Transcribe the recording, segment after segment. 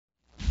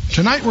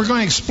Tonight we're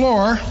going to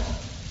explore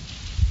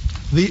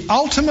the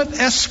ultimate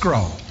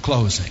escrow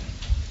closing.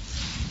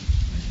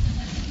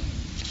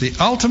 The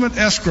ultimate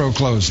escrow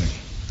closing.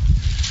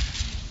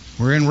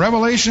 We're in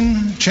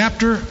Revelation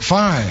chapter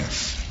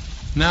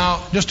 5.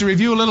 Now, just to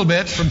review a little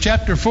bit, from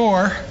chapter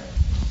 4,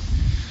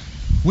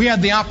 we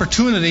had the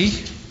opportunity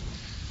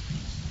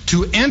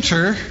to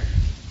enter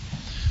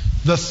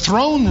the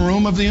throne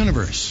room of the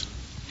universe.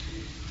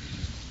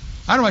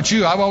 I don't know about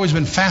you, I've always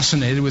been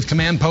fascinated with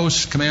command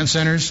posts, command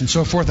centers, and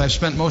so forth. I've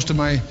spent most of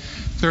my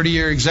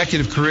 30-year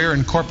executive career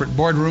in corporate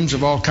boardrooms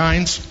of all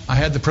kinds. I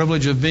had the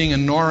privilege of being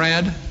in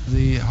NORAD,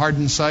 the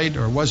hardened site,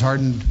 or was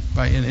hardened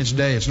in its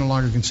day. It's no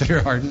longer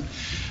considered hardened.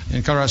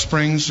 In Colorado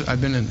Springs,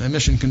 I've been in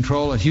mission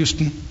control at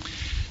Houston.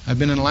 I've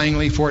been in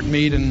Langley, Fort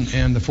Meade,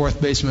 and the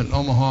 4th Basement at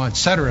Omaha,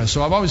 etc.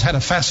 So I've always had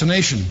a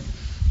fascination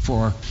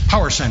for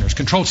power centers,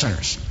 control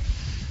centers.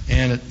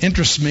 And it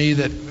interests me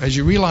that as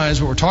you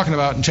realize what we're talking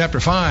about in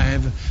chapter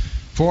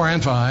 4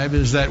 and 5,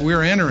 is that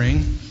we're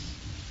entering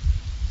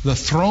the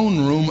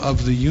throne room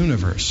of the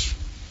universe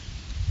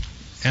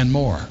and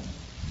more.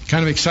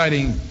 Kind of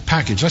exciting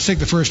package. Let's take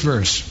the first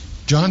verse.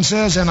 John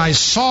says, "And I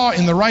saw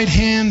in the right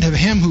hand of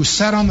him who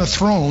sat on the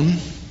throne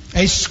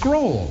a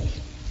scroll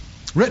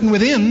written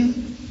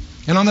within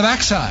and on the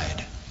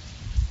backside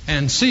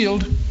and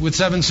sealed with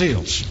 7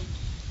 seals."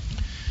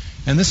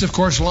 And this, of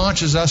course,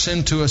 launches us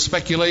into a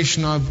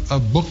speculation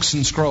of books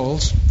and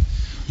scrolls.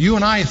 You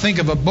and I think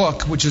of a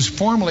book which is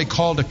formally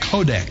called a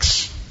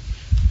codex.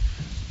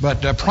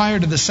 But prior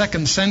to the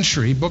 2nd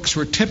century, books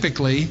were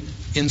typically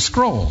in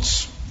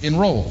scrolls, in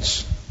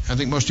rolls. I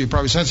think most of you are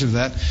probably sensitive to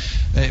that.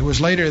 It was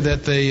later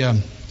that they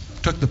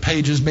took the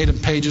pages, made them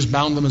pages,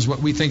 bound them as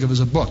what we think of as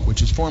a book,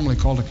 which is formally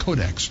called a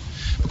codex.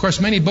 Of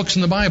course, many books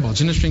in the Bible. It's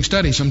an interesting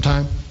study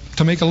sometime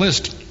to make a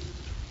list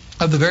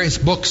of the various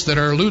books that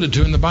are alluded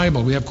to in the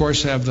Bible. We, of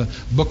course, have the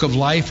Book of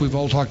Life. We've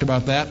all talked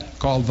about that,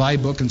 called Thy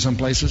Book in some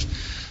places.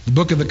 The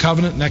Book of the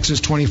Covenant in Exodus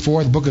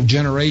 24. The Book of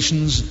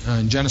Generations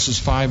in Genesis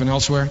 5 and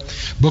elsewhere.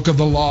 Book of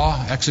the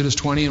Law, Exodus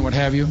 20 and what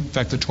have you. In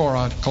fact, the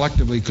Torah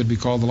collectively could be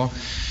called the Law.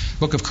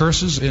 Book of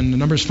Curses in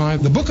Numbers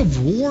 5. The Book of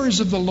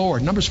Wars of the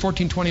Lord, Numbers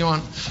 14:20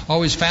 on,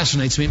 always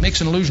fascinates me. It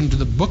makes an allusion to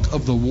the Book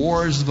of the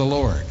Wars of the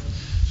Lord.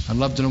 I'd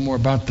love to know more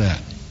about that.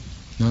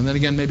 Now, and then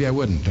again, maybe I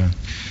wouldn't.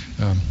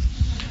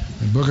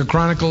 The Book of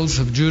Chronicles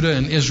of Judah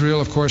and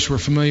Israel, of course, we're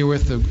familiar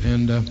with,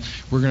 and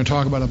we're going to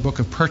talk about a book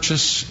of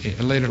purchase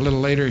a little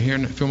later here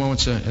in a few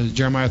moments,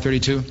 Jeremiah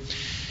 32.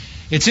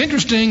 It's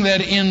interesting that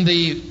in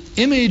the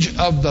image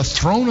of the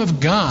throne of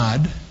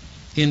God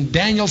in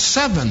Daniel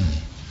 7,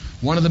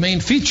 one of the main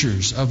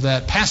features of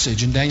that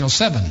passage in Daniel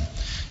 7,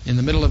 in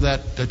the middle of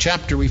that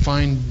chapter, we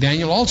find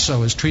Daniel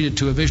also is treated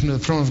to a vision of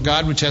the throne of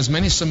God, which has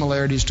many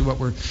similarities to what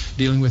we're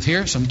dealing with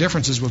here. Some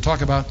differences we'll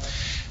talk about.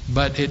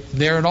 But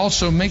it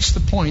also makes the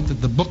point that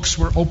the books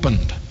were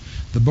opened.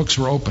 The books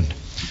were opened.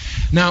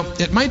 Now,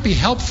 it might be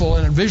helpful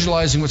in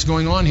visualizing what's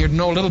going on here to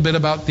know a little bit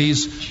about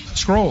these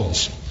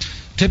scrolls.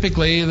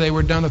 Typically, they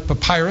were done with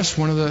papyrus.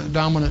 One of the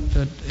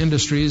dominant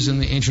industries in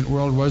the ancient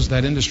world was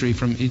that industry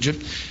from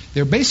Egypt.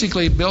 They're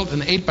basically built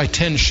in 8 by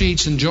 10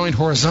 sheets and joined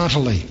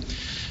horizontally.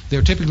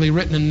 They're typically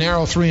written in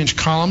narrow 3-inch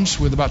columns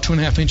with about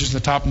 2.5 inches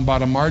at the top and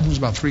bottom margins,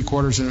 about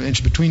 3/4 of an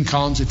inch between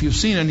columns. If you've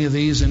seen any of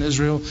these in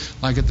Israel,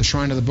 like at the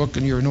Shrine of the Book,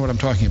 and you know what I'm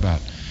talking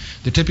about.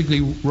 They're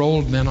typically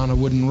rolled then on a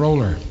wooden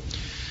roller.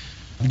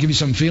 To give you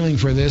some feeling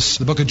for this,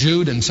 the book of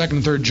Jude and 2nd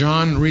and 3rd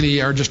John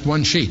really are just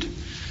one sheet.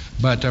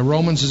 But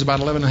Romans is about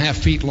 11.5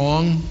 feet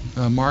long,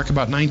 Mark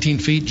about 19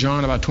 feet,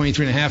 John about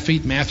 23.5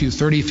 feet, Matthew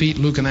 30 feet,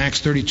 Luke and Acts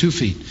 32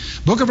 feet.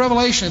 Book of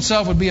Revelation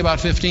itself would be about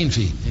 15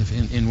 feet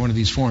in one of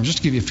these forms, just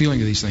to give you a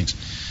feeling of these things.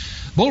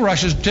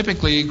 Bulrushes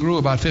typically grew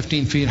about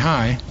 15 feet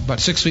high,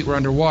 about 6 feet were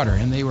underwater,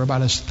 and they were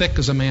about as thick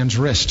as a man's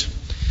wrist.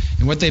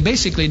 And what they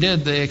basically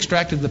did, they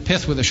extracted the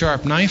pith with a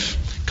sharp knife,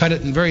 cut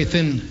it in very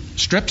thin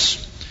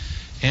strips,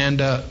 and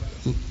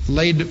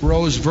laid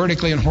rows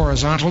vertically and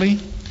horizontally,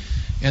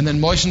 and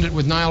then moistened it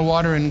with Nile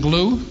water and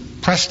glue,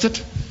 pressed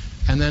it,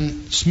 and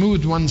then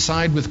smoothed one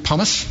side with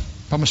pumice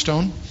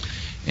stone,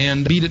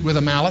 and beat it with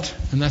a mallet,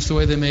 and that's the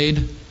way they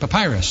made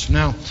papyrus.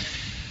 Now,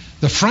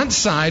 the front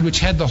side,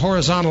 which had the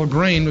horizontal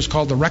grain, was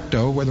called the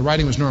recto, where the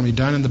writing was normally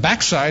done, and the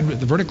back side,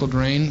 the vertical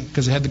grain,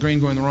 because it had the grain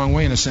going the wrong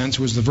way in a sense,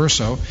 was the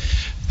verso.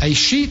 A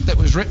sheet that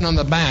was written on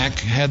the back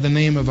had the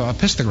name of a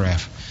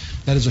pistograph.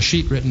 That is a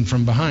sheet written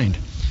from behind.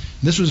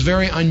 This was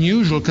very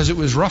unusual because it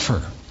was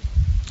rougher.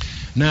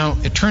 Now,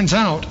 it turns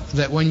out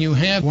that when you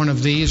have one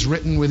of these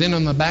written within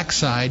on the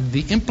backside,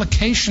 the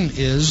implication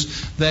is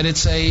that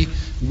it's a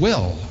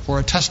will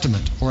or a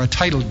testament or a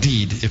title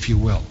deed, if you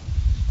will.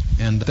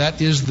 And that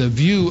is the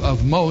view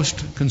of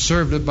most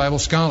conservative Bible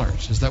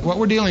scholars, is that what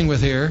we're dealing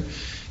with here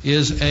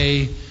is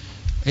a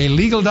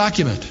legal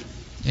document.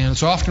 And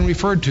it's often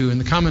referred to in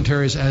the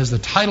commentaries as the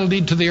title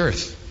deed to the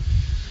earth.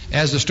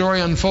 As the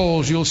story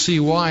unfolds, you'll see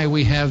why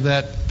we have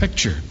that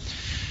picture.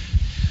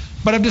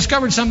 But I've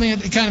discovered something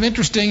kind of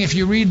interesting. If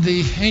you read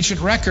the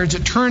ancient records,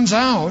 it turns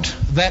out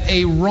that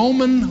a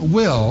Roman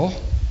will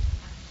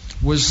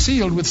was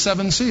sealed with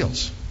 7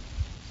 seals.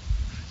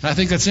 And I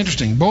think that's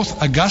interesting.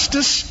 Both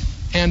Augustus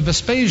and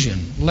Vespasian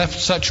left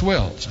such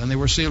wills, and they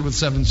were sealed with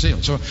 7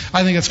 seals. So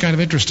I think that's kind of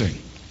interesting.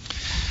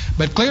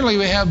 But clearly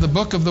we have the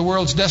book of the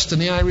world's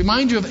destiny. And I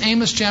remind you of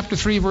Amos chapter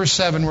 3, verse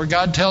 7, where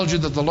God tells you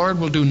that the Lord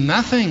will do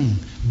nothing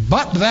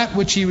but that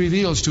which he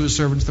reveals to his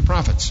servants, the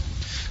prophets.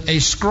 A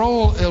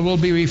scroll will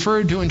be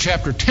referred to in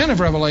chapter 10 of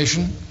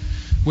Revelation,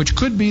 which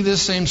could be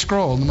this same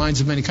scroll in the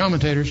minds of many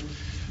commentators,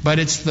 but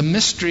it's the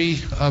mystery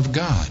of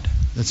God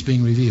that's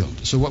being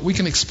revealed. So what we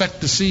can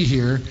expect to see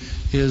here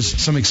is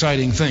some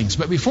exciting things.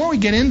 But before we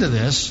get into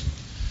this,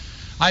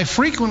 I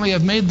frequently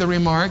have made the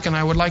remark, and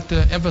I would like to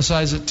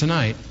emphasize it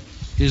tonight,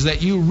 is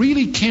that you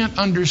really can't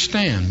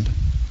understand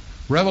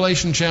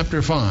Revelation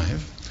chapter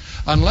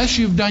 5 unless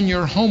you've done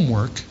your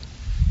homework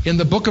in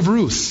the book of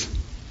Ruth.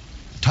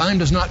 Time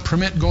does not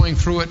permit going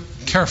through it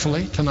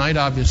carefully tonight,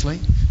 obviously.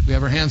 We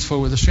have our hands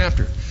full with this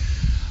chapter.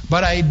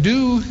 But I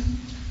do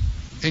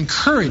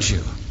encourage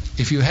you,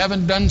 if you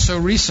haven't done so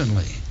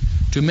recently,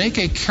 to make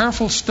a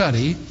careful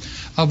study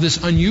of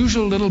this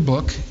unusual little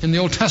book in the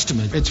Old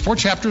Testament. It's 4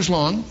 chapters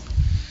long.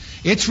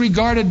 It's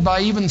regarded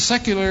by even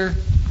secular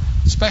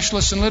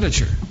specialists in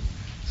literature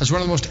as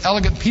one of the most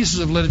elegant pieces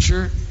of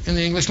literature in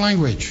the English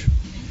language.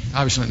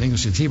 Obviously not in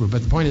English, it's Hebrew,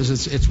 but the point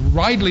is it's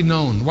widely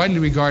known, widely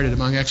regarded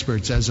among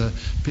experts as an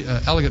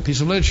elegant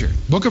piece of literature.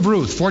 Book of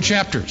Ruth, 4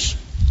 chapters.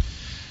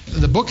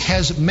 The book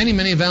has many,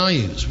 many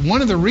values.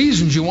 One of the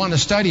reasons you want to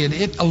study it,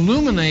 it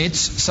illuminates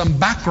some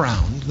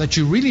background that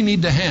you really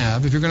need to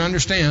have if you're going to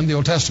understand the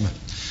Old Testament.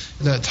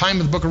 The time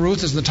of the book of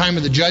Ruth is the time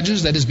of the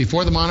judges, that is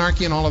before the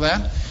monarchy and all of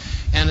that.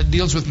 And it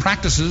deals with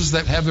practices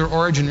that have their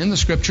origin in the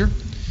Scripture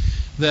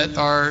that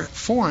are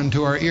foreign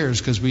to our ears,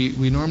 because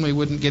we normally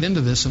wouldn't get into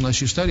this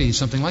unless you study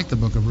something like the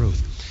book of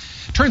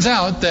Ruth. Turns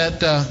out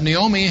that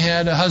Naomi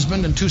had a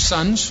husband and 2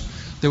 sons.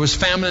 There was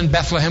famine in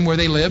Bethlehem where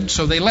they lived,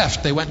 so they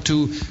left. They went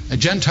to a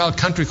Gentile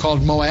country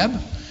called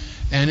Moab,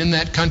 and in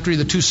that country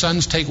the 2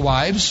 sons take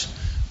wives,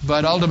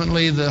 but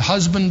ultimately the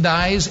husband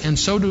dies, and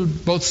so do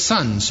both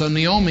sons. So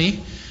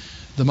Naomi,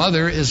 the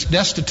mother, is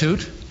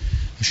destitute.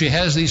 She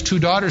has these 2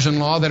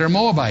 daughters-in-law that are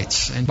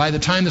Moabites, and by the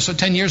time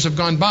 10 years have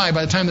gone by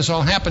the time this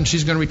all happens,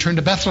 she's going to return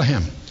to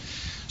Bethlehem.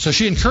 So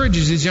she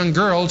encourages these young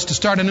girls to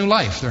start a new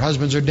life. Their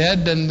husbands are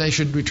dead, and they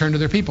should return to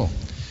their people.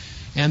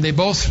 And they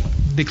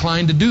both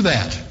decline to do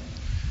that.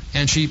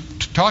 And she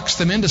talks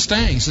them into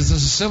staying. Says,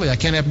 this is silly. I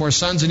can't have more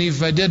sons. And even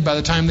if I did, by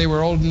the time they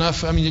were old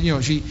enough,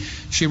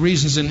 she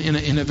reasons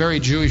in a very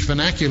Jewish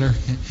vernacular.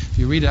 If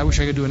you read it, I wish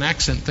I could do an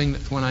accent thing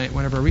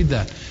whenever I read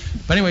that.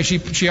 But anyway,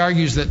 she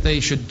argues that they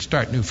should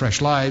start new, fresh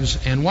lives.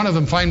 And one of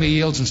them finally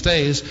yields and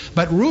stays.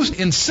 But Ruth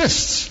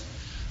insists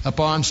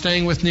upon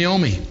staying with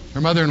Naomi,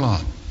 her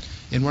mother-in-law,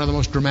 in one of the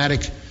most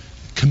dramatic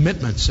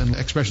commitments and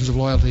expressions of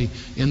loyalty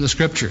in the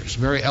Scriptures.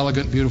 Very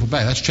elegant, beautiful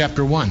back. That's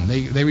chapter 1.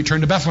 They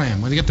return to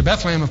Bethlehem. When they get to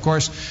Bethlehem, of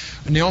course,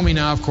 Naomi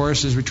now, of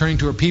course, is returning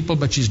to her people,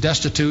 but she's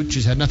destitute.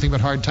 She's had nothing but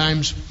hard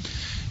times.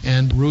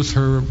 And Ruth,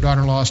 her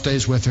daughter-in-law,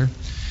 stays with her.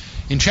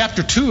 In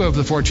chapter 2 of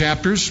the 4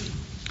 chapters,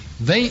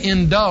 they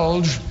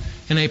indulge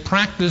in a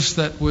practice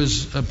that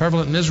was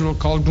prevalent in Israel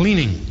called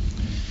gleaning.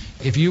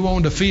 If you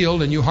owned a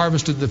field and you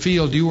harvested the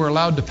field, you were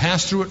allowed to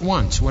pass through it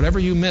once. Whatever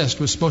you missed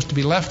was supposed to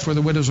be left for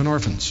the widows and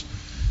orphans.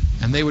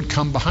 And they would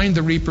come behind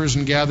the reapers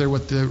and gather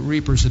what the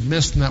reapers had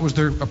missed, and that was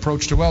their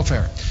approach to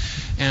welfare.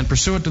 And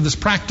pursuant to this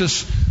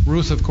practice,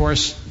 Ruth, of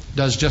course,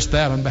 does just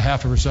that on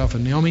behalf of herself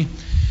and Naomi.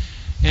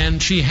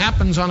 And she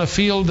happens on a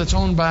field that's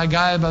owned by a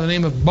guy by the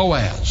name of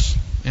Boaz.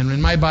 And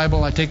in my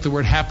Bible, I take the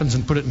word happens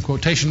and put it in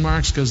quotation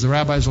marks, because the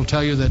rabbis will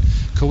tell you that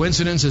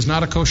coincidence is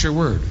not a kosher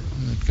word,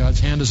 that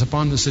God's hand is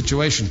upon the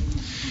situation.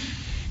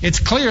 It's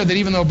clear that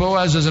even though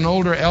Boaz is an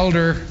older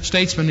elder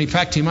statesman, in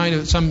fact,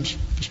 some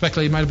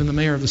speculate he might have been the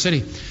mayor of the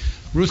city,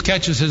 Ruth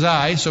catches his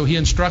eye, so he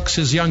instructs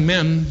his young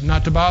men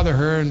not to bother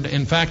her, and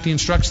in fact he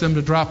instructs them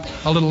to drop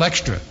a little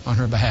extra on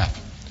her behalf.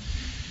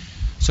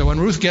 So when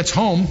Ruth gets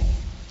home,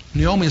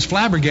 Naomi is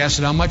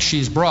flabbergasted how much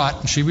she's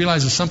brought, and she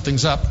realizes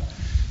something's up.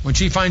 When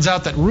she finds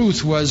out that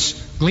Ruth was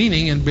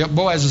gleaning in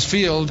Boaz's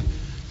field,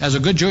 as a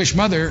good Jewish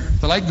mother,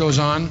 the light goes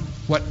on.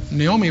 What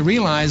Naomi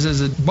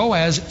realizes is that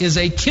Boaz is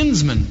a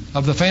kinsman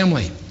of the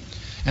family,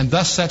 and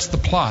thus sets the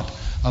plot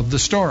of the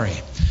story,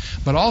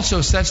 but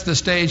also sets the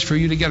stage for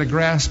you to get a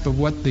grasp of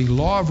what the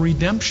law of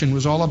redemption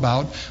was all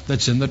about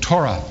that's in the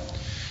Torah.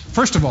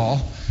 First of all,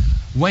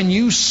 when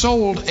you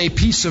sold a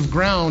piece of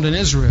ground in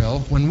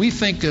Israel, when we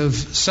think of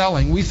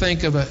selling, we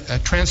think of a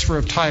transfer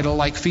of title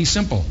like fee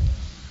simple,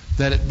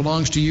 that it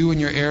belongs to you and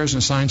your heirs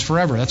and assigns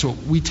forever. That's what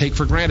we take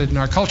for granted in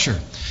our culture.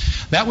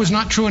 That was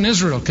not true in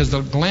Israel, because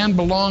the land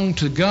belonged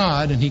to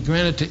God, and he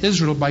granted to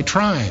Israel by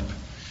tribe.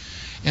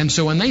 And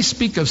so when they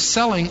speak of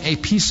selling a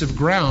piece of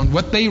ground,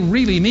 what they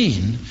really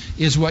mean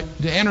is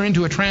to enter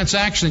into a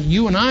transaction that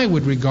you and I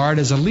would regard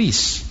as a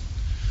lease.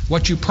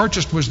 What you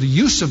purchased was the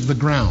use of the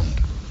ground.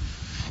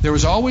 There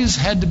was always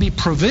had to be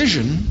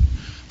provision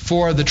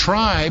for the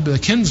tribe, the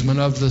kinsman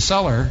of the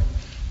seller,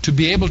 to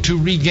be able to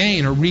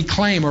regain or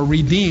reclaim or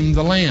redeem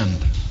the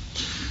land.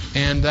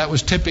 And that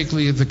was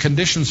typically, the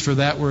conditions for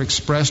that were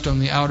expressed on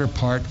the outer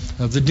part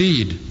of the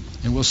deed.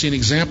 And we'll see an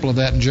example of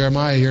that in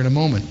Jeremiah here in a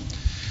moment.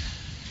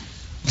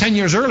 10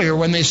 years earlier,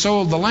 when they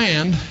sold the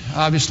land,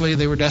 obviously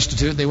they were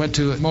destitute. They went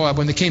to Moab.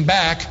 When they came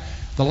back,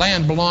 the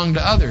land belonged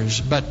to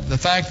others. But the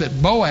fact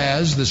that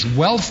Boaz, this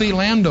wealthy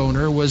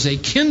landowner, was a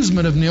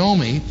kinsman of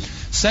Naomi,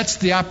 sets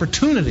the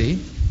opportunity,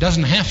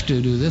 doesn't have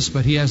to do this,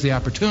 but he has the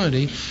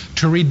opportunity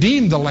to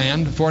redeem the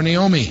land for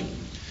Naomi.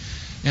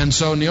 And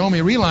so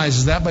Naomi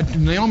realizes that, but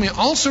Naomi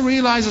also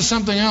realizes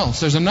something else.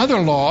 There's another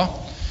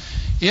law.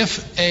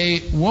 If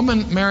a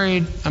woman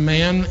married a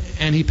man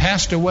and he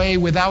passed away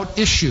without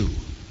issue,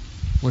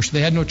 which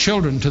they had no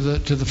children to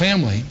the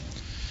family,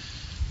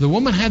 the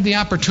woman had the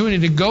opportunity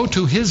to go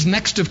to his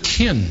next of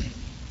kin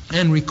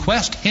and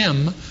request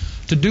him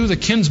to do the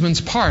kinsman's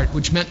part,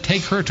 which meant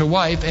take her to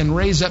wife and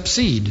raise up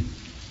seed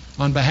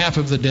on behalf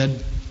of the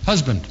dead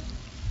husband.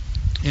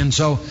 And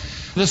so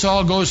this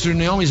all goes through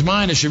Naomi's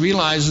mind as she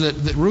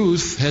realizes that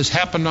Ruth has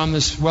happened on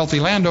this wealthy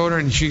landowner,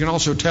 and she can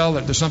also tell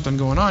that there's something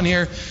going on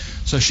here.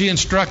 So she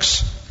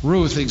instructs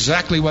Ruth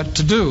exactly what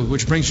to do,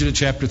 which brings you to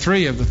chapter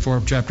 3 of the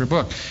 4-chapter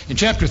book. In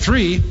chapter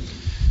 3,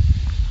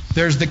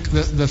 there's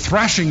the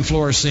thrashing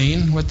floor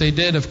scene. What they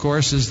did, of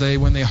course, is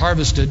when they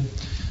harvested,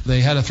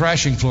 they had a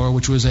thrashing floor,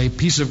 which was a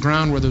piece of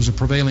ground where there was a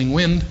prevailing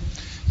wind,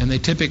 and they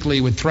typically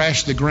would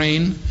thrash the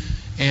grain,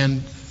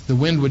 and the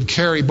wind would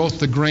carry both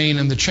the grain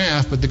and the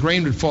chaff, but the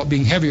grain would fall,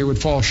 being heavier, would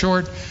fall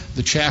short.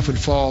 The chaff would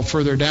fall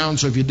further down,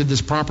 so if you did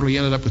this properly, you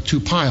ended up with 2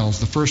 piles.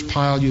 The first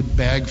pile you'd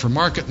bag for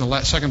market, and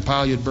the second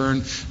pile you'd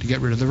burn to get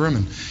rid of the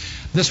vermin.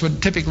 This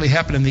would typically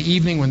happen in the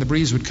evening when the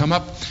breeze would come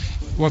up.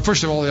 Well,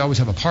 first of all, they always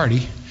have a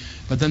party,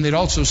 but then they'd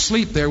also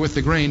sleep there with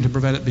the grain to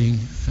prevent it being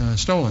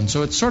stolen.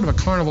 So it's sort of a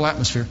carnival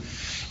atmosphere.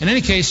 In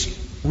any case,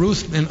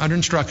 Ruth, under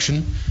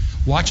instruction,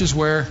 watches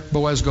where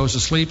Boaz goes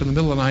to sleep in the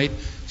middle of the night,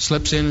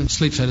 slips in and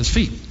sleeps at his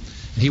feet.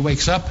 And he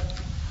wakes up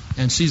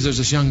and sees there's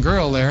this young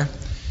girl there.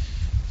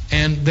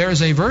 And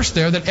there's a verse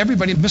there that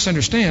everybody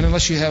misunderstands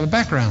unless you have a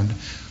background.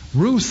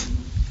 Ruth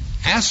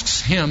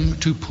asks him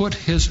to put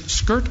his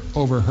skirt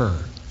over her.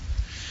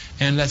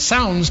 And that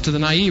sounds to the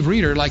naive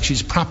reader like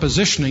she's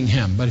propositioning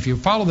him. But if you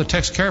follow the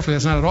text carefully,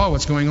 that's not at all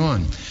what's going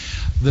on.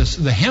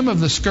 The hem of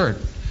the skirt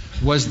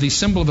was the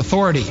symbol of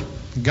authority.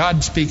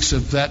 God speaks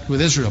of that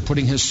with Israel,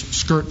 putting his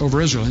skirt over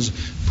Israel,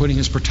 putting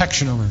his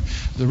protection over.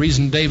 The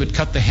reason David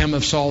cut the hem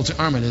of Saul's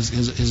garment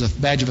is a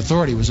badge of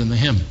authority was in the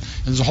hem.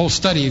 And there's a whole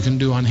study you can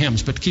do on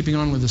hems. But keeping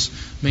on with this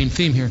main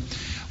theme here,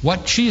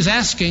 what she's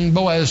asking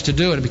Boaz to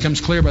do, and it becomes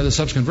clear by the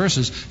subsequent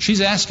verses, she's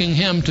asking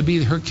him to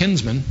be her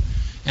kinsman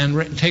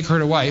and take her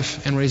to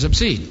wife and raise up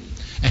seed.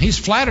 And he's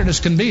flattered as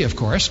can be, of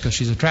course, because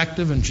she's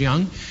attractive and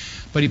young.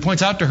 But he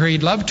points out to her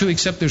he'd love to,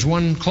 except there's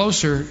one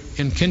closer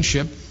in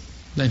kinship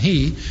than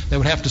he that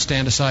would have to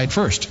stand aside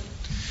first.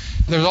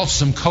 There's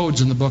also some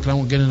codes in the book, and I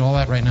won't get into all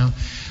that right now.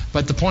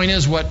 But the point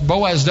is, what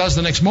Boaz does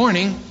the next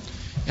morning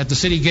at the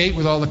city gate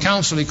with all the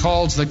council, he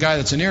calls the guy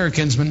that's a nearer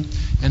kinsman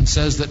and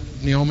says that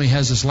Naomi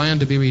has this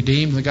land to be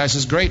redeemed. The guy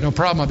says, great, no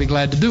problem, I'll be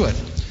glad to do it.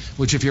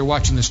 Which, if you're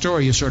watching the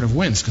story, you sort of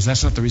wince, because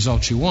that's not the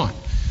result you want.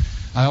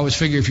 I always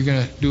figure if you're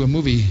going to do a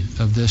movie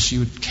of this, you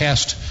would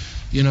cast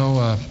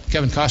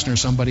Kevin Costner or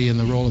somebody in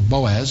the role of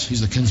Boaz. He's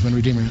the kinsman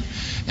redeemer.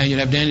 And you'd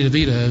have Danny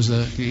DeVito as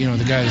the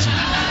guy that's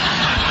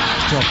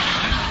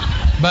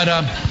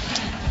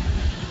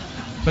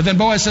But then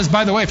Boaz says,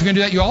 by the way, if you're going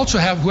to do that, you also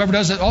have, whoever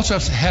does it also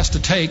has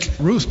to take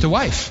Ruth to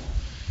wife.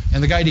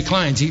 And the guy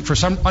declines. For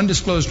some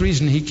undisclosed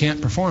reason, he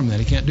can't perform that.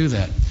 He can't do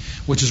that,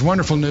 which is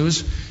wonderful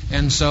news.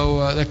 And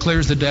so that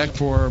clears the deck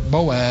for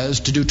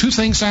Boaz to do 2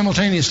 things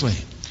simultaneously.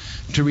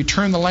 To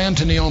return the land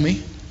to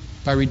Naomi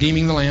by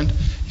redeeming the land,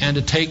 and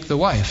to take the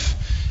wife.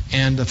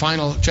 And the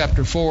final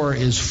chapter 4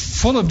 is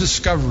full of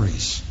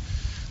discoveries.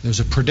 There's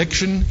a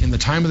prediction in the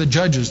time of the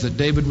judges that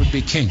David would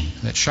be king.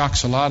 That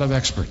shocks a lot of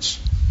experts.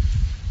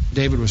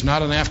 David was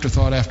not an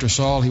afterthought after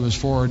Saul. He was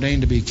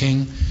foreordained to be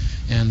king.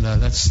 And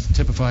that's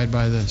typified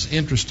by this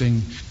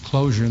interesting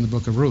closure in the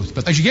book of Ruth.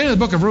 But as you get into the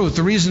book of Ruth,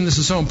 the reason this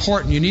is so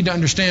important, you need to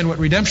understand what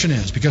redemption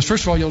is. Because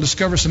first of all, you'll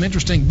discover some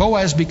interesting.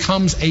 Boaz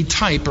becomes a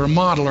type or a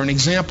model or an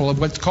example of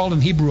what's called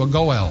in Hebrew a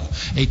goel,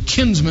 a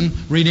kinsman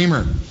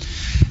redeemer.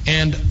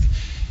 And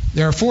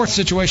there are 4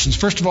 situations.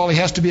 First of all, he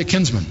has to be a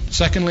kinsman.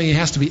 Secondly, he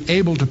has to be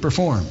able to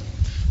perform.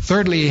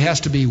 Thirdly, he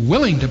has to be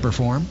willing to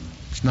perform.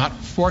 It's not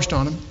forced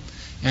on him.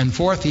 And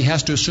fourth, he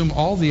has to assume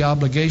all the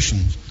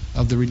obligations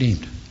of the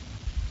redeemed.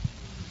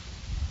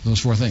 Those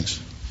 4 things.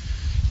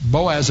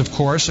 Boaz, of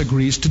course,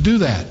 agrees to do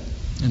that.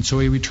 And so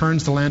he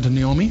returns the land to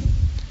Naomi.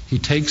 He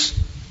takes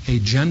a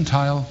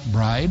Gentile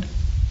bride.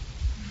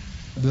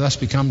 Thus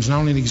becomes not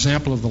only an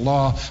example of the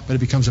law, but it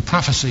becomes a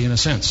prophecy in a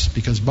sense,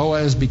 because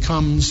Boaz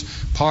becomes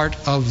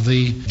part of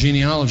the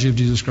genealogy of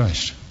Jesus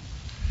Christ.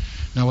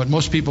 Now, what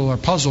most people are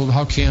puzzled,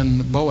 how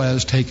can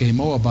Boaz take a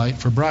Moabite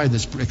for bride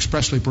that's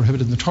expressly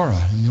prohibited in the Torah?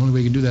 And the only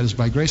way you can do that is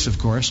by grace, of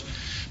course.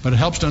 But it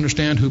helps to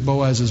understand who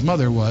Boaz's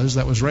mother was.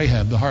 That was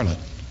Rahab, the harlot.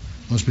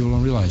 Most people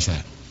don't realize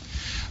that.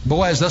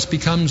 Boaz thus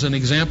becomes an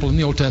example in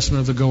the Old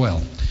Testament of the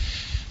goel.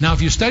 Now,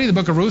 if you study the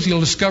book of Ruth, you'll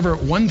discover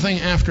one thing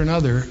after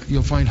another.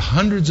 You'll find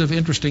hundreds of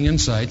interesting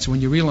insights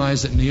when you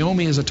realize that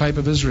Naomi is a type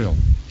of Israel.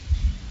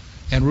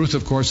 And Ruth,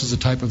 of course, is a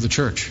type of the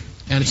church.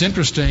 And it's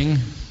interesting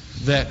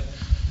that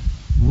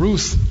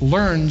Ruth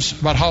learns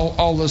about how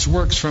all this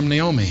works from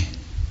Naomi.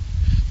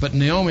 But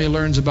Naomi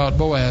learns about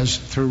Boaz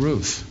through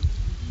Ruth.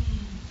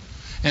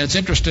 And it's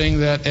interesting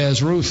that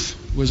as Ruth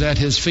was at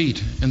his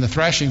feet in the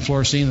thrashing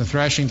floor scene, the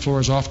thrashing floor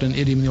is often an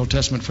idiom in the Old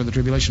Testament for the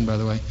tribulation, by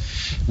the way.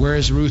 Where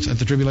is Ruth at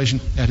the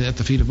tribulation? At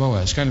the feet of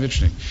Boaz. Kind of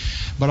interesting.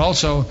 But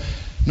also,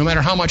 no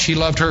matter how much he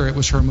loved her, it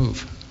was her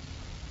move.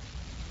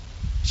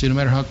 See, no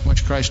matter how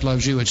much Christ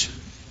loves you,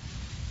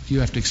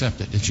 you have to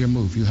accept it. It's your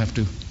move. You have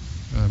to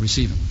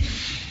receive him.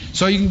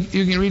 So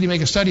you can really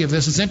make a study of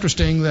this. It's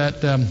interesting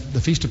that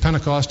the Feast of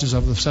Pentecost is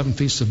of the 7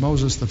 feasts of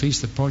Moses, the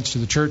feast that points to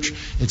the church.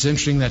 It's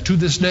interesting that to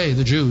this day,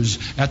 the Jews,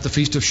 at the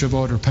Feast of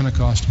Shavuot or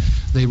Pentecost,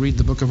 they read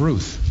the book of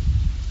Ruth.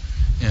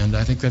 And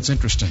I think that's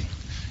interesting.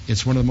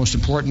 It's one of the most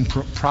important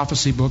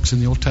prophecy books in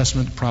the Old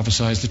Testament that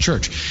prophesies the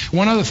church.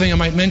 One other thing I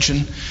might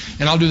mention,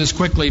 and I'll do this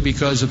quickly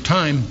because of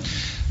time,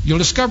 you'll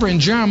discover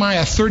in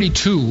Jeremiah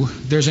 32,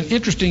 there's an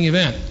interesting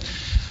event.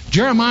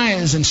 Jeremiah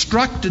is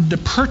instructed to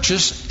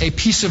purchase a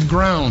piece of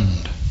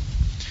ground.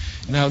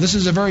 Now, this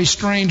is a very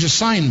strange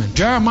assignment.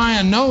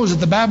 Jeremiah knows that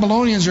the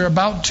Babylonians are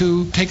about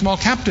to take them all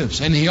captives,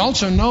 and he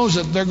also knows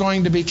that they're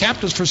going to be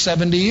captives for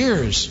 70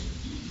 years.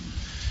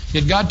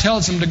 Yet God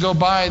tells him to go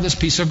buy this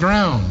piece of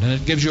ground, and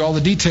it gives you all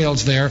the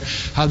details there,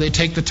 how they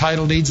take the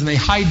title deeds and they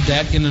hide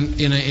that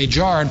in a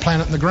jar and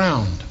plant it in the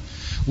ground.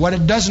 What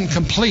it doesn't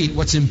complete,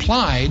 what's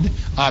implied,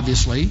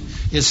 obviously,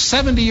 is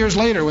 70 years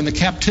later, when the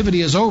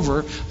captivity is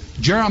over,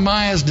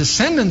 Jeremiah's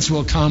descendants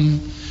will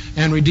come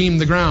and redeem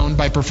the ground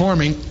by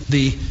performing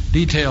the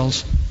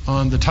details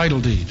on the title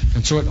deed.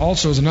 And so it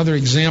also is another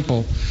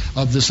example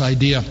of this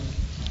idea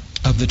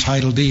of the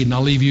title deed. And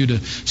I'll leave you to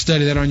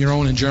study that on your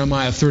own in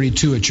Jeremiah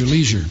 32 at your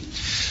leisure.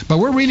 But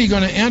we're really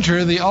going to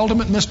enter the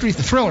ultimate mystery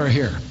thriller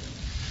here,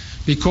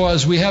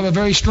 because we have a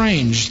very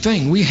strange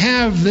thing. We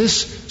have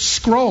this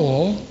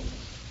scroll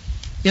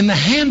in the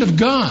hand of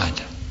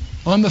God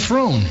on the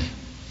throne.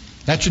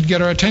 That should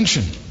get our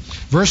attention.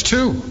 Verse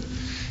 2,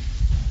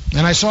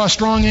 and I saw a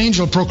strong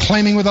angel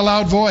proclaiming with a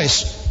loud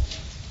voice,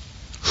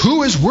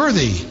 "Who is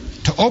worthy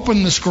to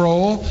open the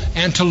scroll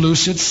and to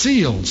loose its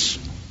seals?"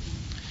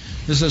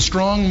 This is a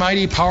strong,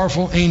 mighty,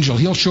 powerful angel.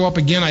 He'll show up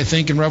again, I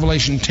think, in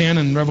Revelation 10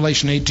 and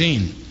Revelation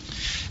 18. In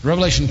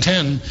Revelation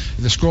 10,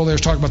 the scroll there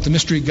is talking about the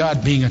mystery of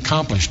God being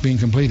accomplished, being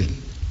completed.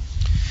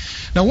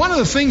 Now, one of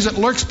the things that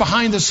lurks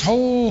behind this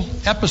whole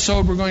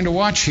episode we're going to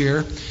watch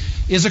here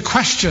is a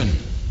question.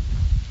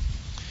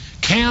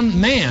 Can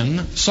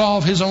man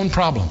solve his own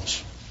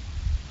problems?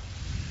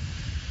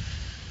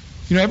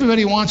 You know,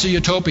 everybody wants a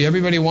utopia.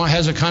 Everybody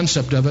has a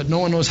concept of it. No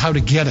one knows how to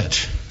get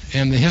it.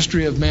 And the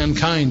history of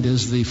mankind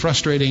is the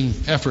frustrating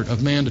effort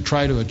of man to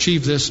try to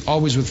achieve this,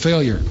 always with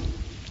failure.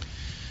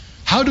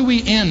 How do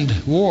we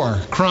end war,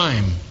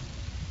 crime,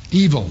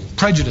 evil,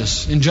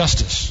 prejudice,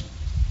 injustice?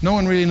 No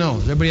one really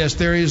knows. Everybody has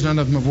theories. None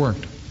of them have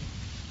worked.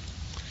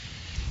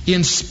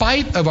 In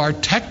spite of our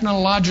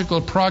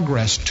technological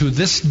progress to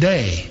this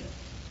day,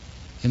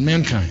 in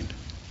mankind,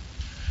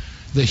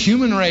 the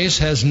human race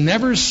has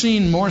never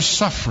seen more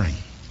suffering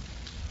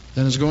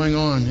than is going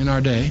on in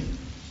our day,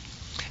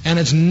 and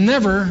it's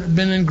never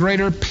been in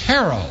greater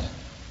peril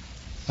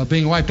of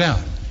being wiped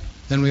out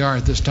than we are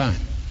at this time.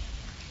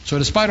 So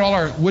despite all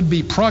our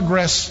would-be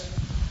progress,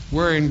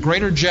 we're in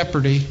greater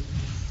jeopardy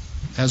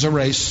as a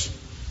race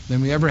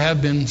than we ever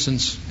have been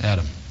since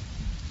Adam.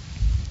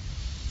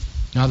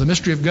 Now the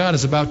mystery of God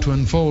is about to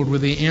unfold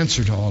with the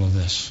answer to all of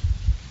this.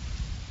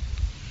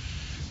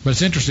 But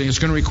it's interesting. It's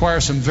going to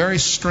require some very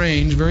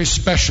strange, very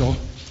special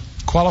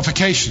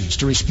qualifications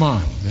to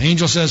respond. The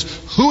angel says,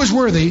 "Who is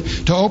worthy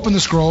to open the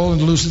scroll and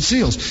to loose its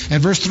seals?"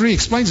 And verse 3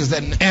 explains this,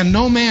 that and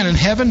no man in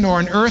heaven nor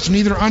on earth,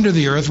 neither under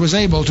the earth, was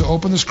able to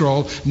open the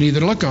scroll,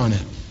 neither to look on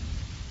it.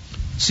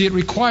 See, it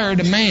required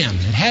a man.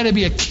 It had to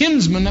be a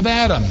kinsman of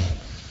Adam.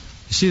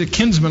 You see, the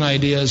kinsman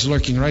idea is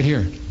lurking right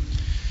here.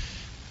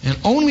 And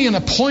only an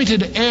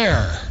appointed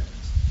heir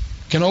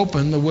can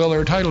open the will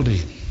or title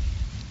deed.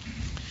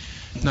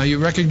 Now, you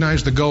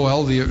recognize the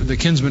Goel, the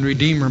kinsman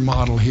redeemer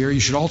model here. You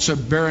should also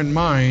bear in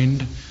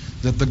mind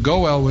that the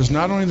Goel was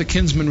not only the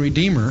kinsman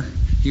redeemer,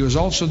 he was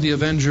also the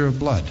avenger of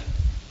blood.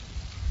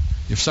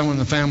 If someone in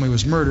the family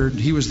was murdered,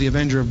 he was the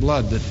avenger of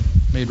blood that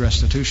made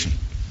restitution.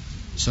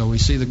 So we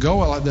see the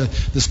Goel,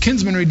 this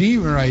kinsman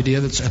redeemer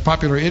idea that's a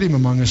popular idiom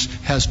among us,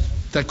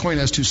 that coin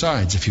has two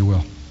sides, if you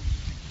will.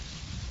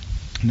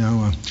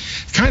 Now,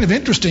 kind of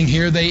interesting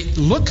here, they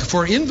look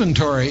for the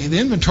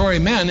inventory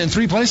men in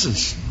 3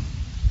 places.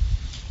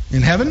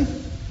 In heaven?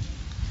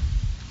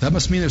 That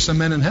must mean there's some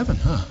men in heaven,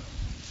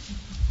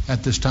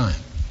 at this time.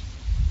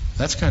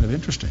 That's kind of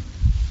interesting.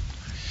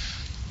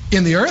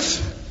 In the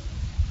earth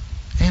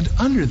and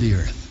under the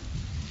earth.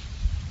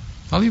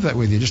 I'll leave that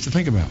with you just to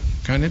think about.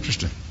 Kind of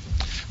interesting.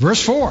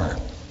 Verse 4.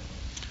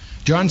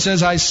 John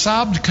says, I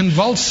sobbed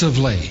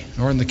convulsively,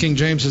 or in the King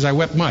James says, I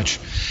wept much,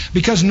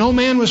 because no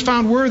man was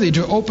found worthy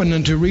to open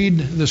and to read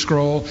the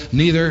scroll,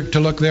 neither to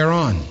look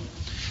thereon.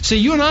 See,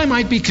 you and I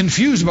might be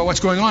confused about what's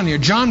going on here.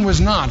 John was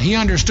not. He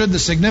understood the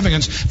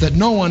significance that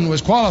no one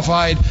was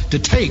qualified to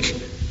take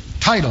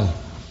title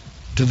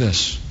to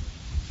this.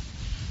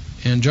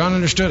 And John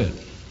understood it.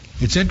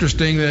 It's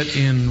interesting that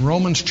in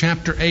Romans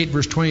chapter 8,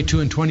 verse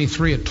 22 and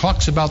 23, it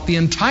talks about the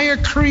entire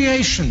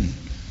creation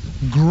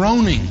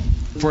groaning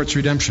for its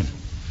redemption.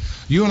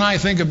 You and I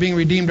think of being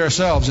redeemed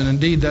ourselves, and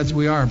indeed that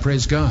we are,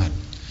 praise God.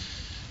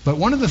 But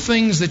one of the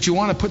things that you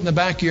want to put in the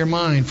back of your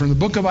mind from the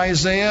book of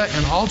Isaiah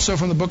and also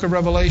from the book of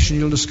Revelation,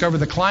 you'll discover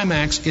the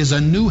climax is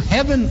a new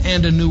heaven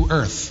and a new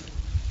earth.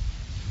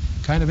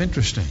 Kind of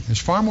interesting.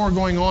 There's far more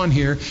going on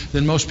here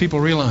than most people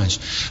realize.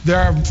 There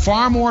are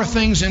far more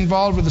things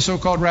involved with the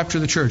so-called rapture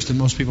of the church than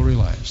most people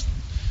realize.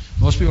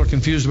 Most people are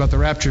confused about the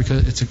rapture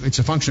because it's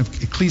a function of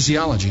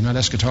ecclesiology, not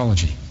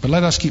eschatology. But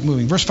let us keep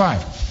moving. Verse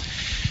 5.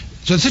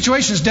 So the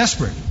situation is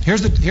desperate.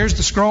 Here's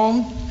the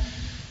scroll.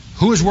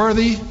 Who is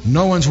worthy?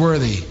 No one's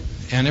worthy.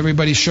 And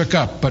everybody's shook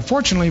up. But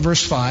fortunately,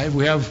 verse 5,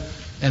 we have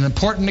an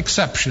important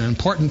exception, an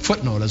important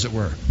footnote, as it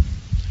were.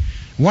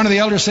 One of the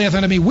elders saith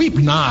unto me, Weep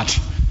not.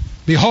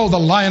 Behold, the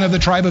Lion of the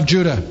tribe of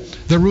Judah,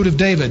 the root of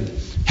David,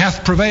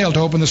 hath prevailed to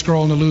open the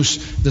scroll and to loose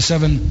the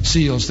 7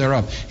 seals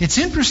thereof. It's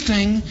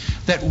interesting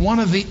that one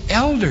of the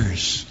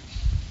elders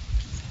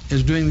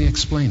is doing the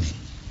explaining.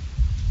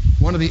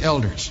 One of the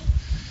elders.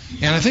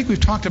 And I think we've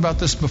talked about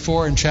this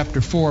before in chapter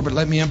 4, but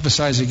let me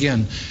emphasize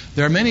again.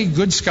 There are many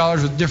good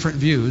scholars with different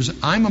views.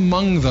 I'm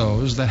among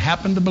those that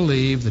happen to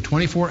believe the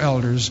 24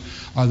 elders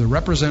are the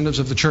representatives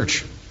of the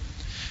church,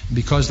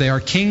 because they are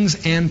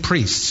kings and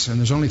priests. And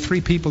there's only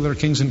 3 people that are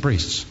kings and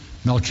priests.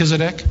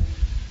 Melchizedek,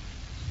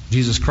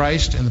 Jesus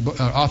Christ, and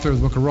the author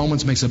of the book of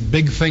Romans makes a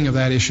big thing of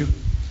that issue.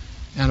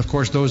 And of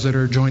course those that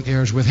are joint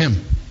heirs with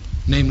him,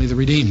 namely the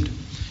redeemed.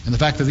 And the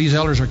fact that these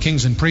elders are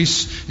kings and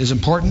priests is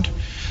important.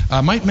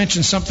 I might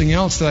mention something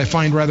else that I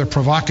find rather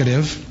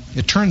provocative.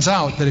 It turns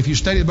out that if you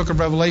study the book of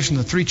Revelation,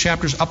 the 3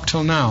 chapters up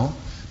till now,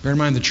 bear in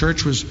mind the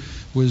church was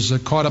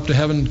caught up to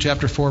heaven,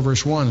 chapter 4,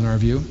 verse 1 in our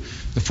view.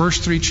 The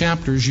first 3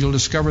 chapters, you'll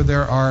discover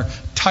there are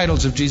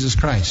titles of Jesus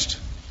Christ.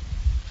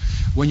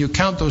 When you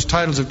count those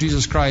titles of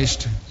Jesus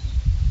Christ,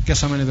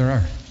 guess how many there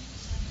are?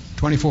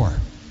 24.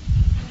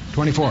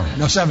 24.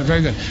 No, 7.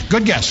 Very good.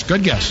 Good guess.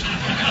 Good guess.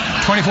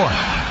 24.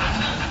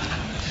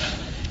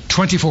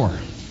 24.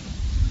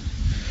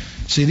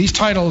 See, these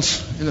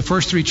titles in the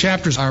first 3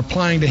 chapters are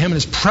applying to him in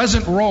his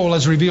present role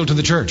as revealed to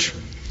the church.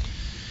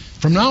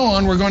 From now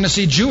on, we're going to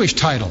see Jewish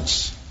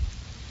titles.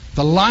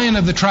 The Lion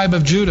of the tribe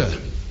of Judah,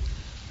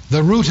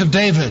 the root of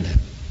David,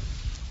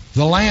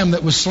 the Lamb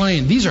that was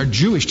slain. These are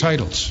Jewish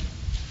titles.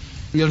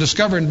 You'll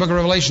discover in the book of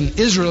Revelation,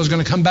 Israel is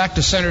going to come back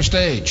to center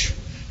stage,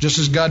 just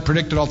as God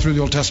predicted all through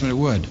the Old Testament it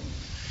would.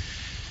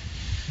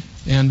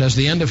 And as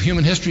the end of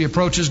human history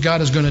approaches,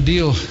 God is going to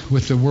deal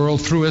with the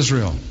world through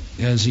Israel,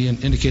 as he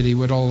indicated he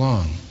would all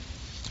along.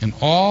 And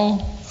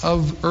all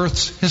of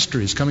Earth's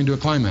history is coming to a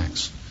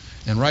climax.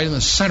 And right in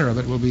the center of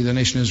it will be the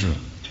nation Israel.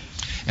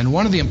 And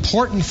one of the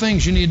important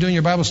things you need to do in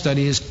your Bible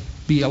study is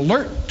be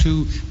alert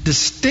to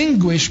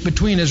distinguish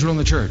between Israel and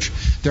the church.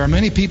 There are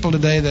many people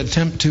today that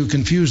attempt to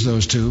confuse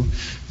those two.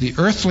 The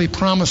earthly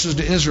promises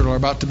to Israel are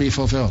about to be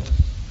fulfilled.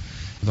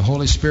 The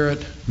Holy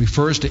Spirit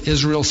refers to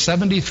Israel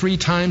 73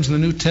 times in the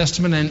New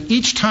Testament, and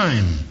each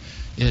time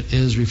it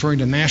is referring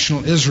to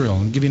national Israel.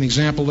 And to give you an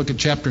example, look at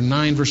chapter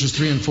 9, verses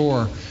 3 and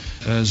 4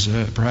 as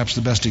perhaps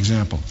the best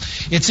example.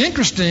 It's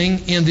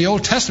interesting in the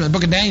Old Testament, the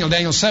book of Daniel,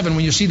 Daniel 7,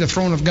 when you see the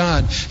throne of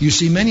God, you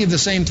see many of the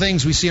same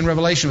things we see in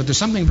Revelation, but there's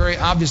something very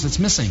obvious that's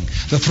missing.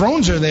 The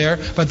thrones are there,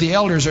 but the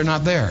elders are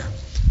not there.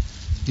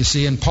 You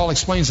see, and Paul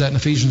explains that in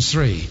Ephesians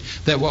 3,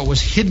 that what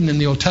was hidden in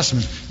the Old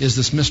Testament is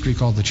this mystery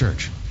called the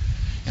church.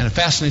 And it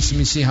fascinates me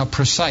to see how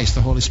precise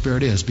the Holy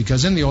Spirit is,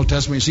 because in the Old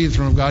Testament, you see the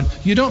throne of God,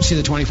 you don't see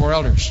the 24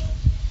 elders.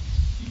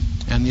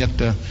 And yet,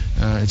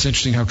 it's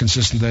interesting how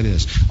consistent that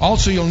is.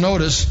 Also, you'll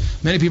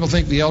notice, many people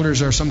think the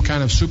elders are some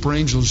kind of super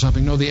angels or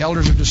something. No, the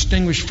elders are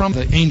distinguished from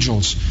the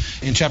angels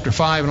in chapter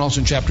 5 and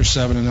also in chapter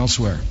 7 and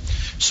elsewhere.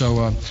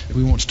 So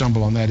we won't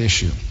stumble on that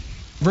issue.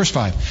 Verse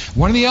 5.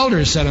 One of the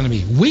elders said unto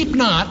me, Weep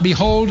not,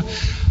 behold,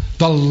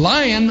 the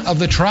Lion of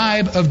the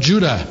tribe of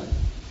Judah,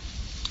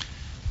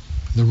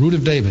 the root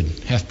of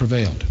David, hath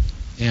prevailed.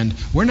 And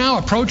we're now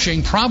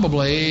approaching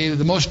probably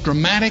the most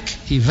dramatic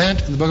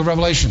event in the book of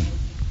Revelation.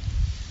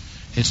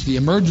 It's the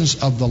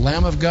emergence of the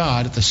Lamb of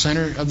God at the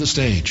center of the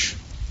stage.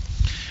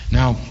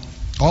 Now,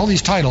 all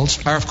these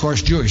titles are, of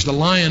course, Jewish. The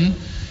lion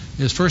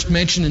is first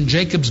mentioned in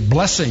Jacob's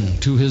blessing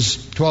to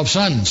his 12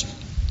 sons.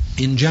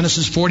 In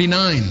Genesis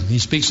 49, he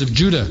speaks of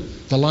Judah,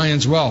 the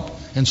lion's whelp,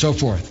 and so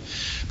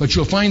forth. But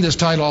you'll find this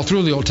title all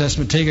through the Old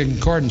Testament. Take it in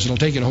concordance. It'll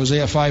take you to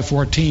Hosea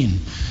 5:14,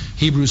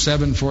 Hebrews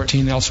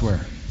 7:14, elsewhere.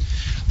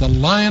 The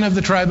Lion of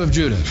the tribe of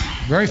Judah.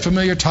 Very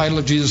familiar title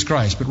of Jesus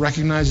Christ, but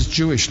recognize its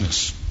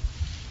Jewishness.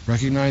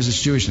 Recognize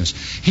its Jewishness.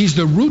 He's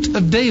the root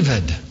of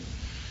David.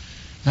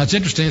 Now it's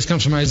interesting, this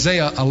comes from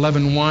Isaiah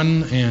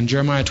 11:1 and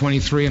Jeremiah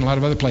 23 and a lot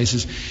of other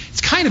places.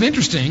 It's kind of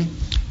interesting.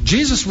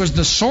 Jesus was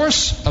the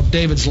source of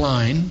David's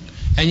line,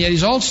 and yet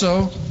he's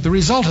also the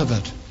result of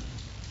it.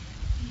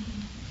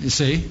 You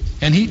see?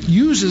 And he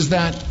uses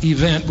that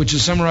event, which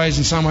is summarized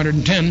in Psalm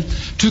 110,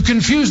 to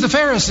confuse the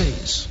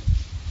Pharisees.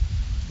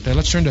 Okay,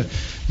 let's turn to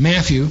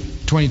Matthew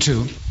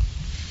 22.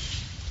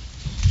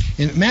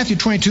 In Matthew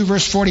 22,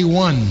 verse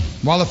 41,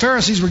 while the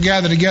Pharisees were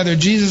gathered together,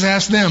 Jesus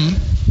asked them...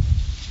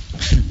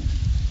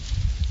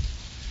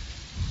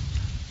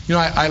 You know,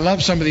 I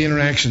love some of the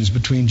interactions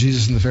between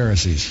Jesus and the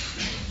Pharisees.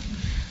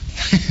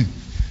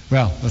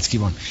 Well, let's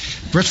keep on.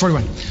 Verse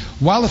 41.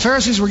 While the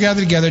Pharisees were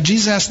gathered together,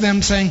 Jesus asked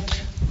them, saying,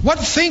 "What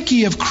think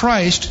ye of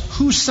Christ?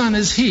 Whose son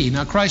is he?"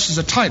 Now, Christ is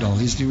a title,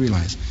 do you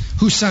realize?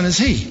 Whose son is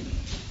he?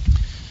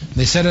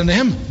 They said unto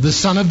him, "The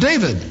son of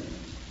David."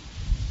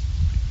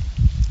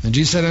 And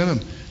Jesus said unto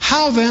them,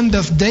 "How then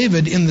doth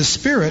David in the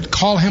Spirit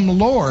call him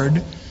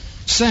Lord,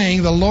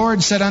 saying, The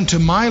Lord said unto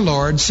my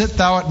Lord, Sit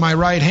thou at my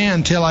right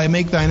hand till I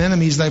make thine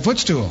enemies thy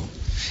footstool.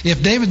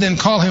 If David then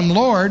call him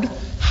Lord,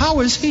 how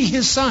is he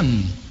his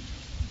son?"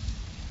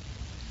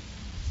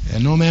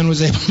 And no man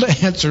was able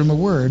to answer him a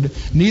word,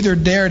 neither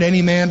dared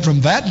any man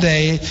from that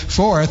day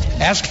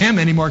forth ask him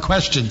any more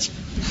questions.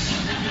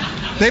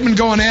 They've been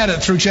going at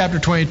it through chapter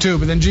 22,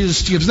 but then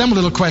Jesus gives them a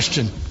little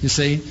question, you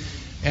see.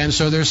 And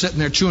so they're sitting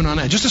there chewing on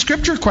it. Just a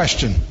scripture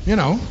question, you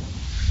know.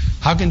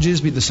 How can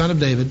Jesus be the son of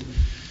David,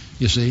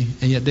 you see,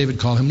 and yet David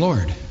called him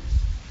Lord?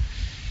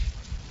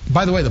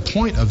 By the way, the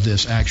point of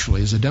this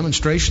actually is a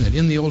demonstration that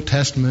in the Old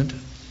Testament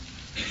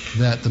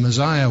that the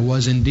Messiah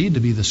was indeed to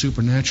be the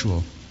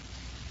supernatural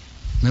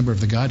member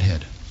of the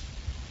Godhead.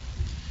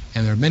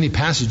 And there are many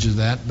passages of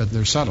that, but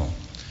they're subtle.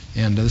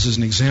 And this is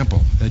an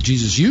example that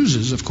Jesus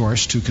uses, of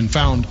course, to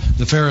confound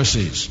the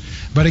Pharisees.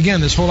 But again,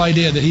 this whole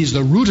idea that he's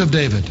the root of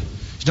David.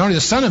 He's not only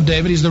the son of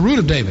David, he's the root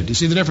of David. You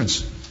see the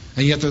difference?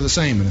 And yet they're the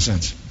same in a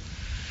sense.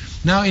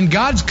 Now, in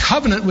God's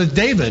covenant with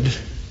David,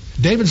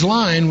 David's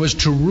line was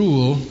to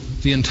rule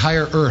the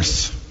entire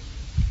earth.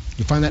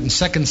 You find that in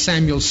 2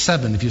 Samuel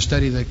 7, if you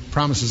study the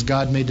promises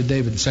God made to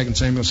David in 2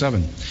 Samuel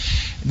 7.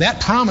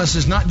 That promise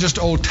is not just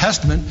Old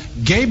Testament.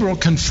 Gabriel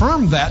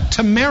confirmed that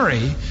to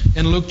Mary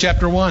in Luke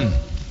chapter 1.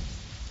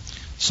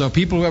 So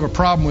people who have a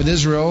problem with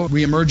Israel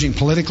re-emerging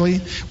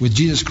politically, with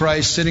Jesus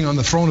Christ sitting on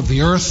the throne of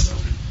the earth,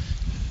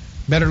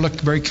 better look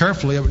very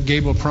carefully at what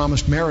Gabriel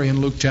promised Mary in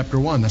Luke chapter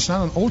 1. That's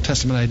not an Old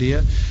Testament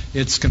idea.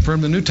 It's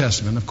confirmed in the New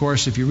Testament. Of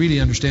course, if you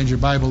really understand your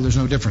Bible, there's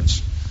no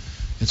difference.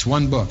 It's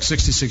one book,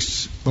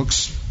 66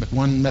 books, but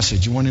one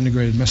message, one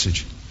integrated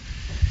message.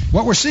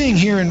 What we're seeing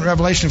here in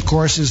Revelation, of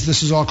course, is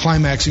this is all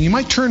climaxing. You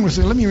might turn with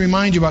me. Let me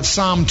remind you about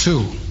Psalm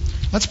 2.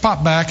 Let's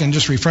pop back and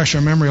just refresh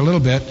our memory a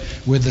little bit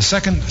with the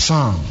second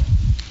Psalm.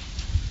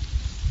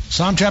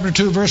 Psalm chapter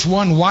 2, verse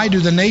 1, "Why do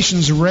the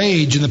nations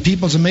rage and the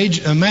peoples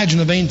imagine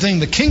a vain thing?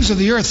 The kings of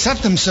the earth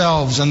set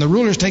themselves and the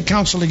rulers take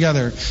counsel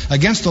together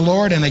against the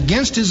Lord and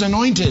against his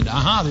anointed."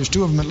 Aha, there's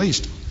two of them at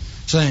least.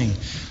 Saying,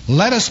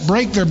 "Let us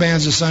break their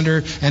bands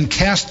asunder and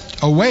cast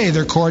away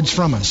their cords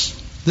from us."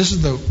 This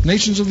is the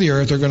nations of the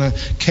earth are going to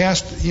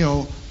cast,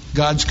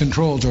 God's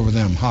controls over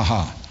them. Ha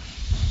ha.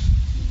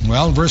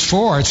 Well, in verse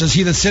 4, it says,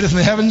 "He that sitteth in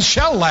the heavens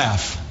shall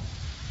laugh.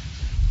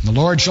 The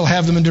Lord shall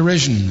have them in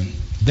derision.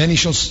 Then he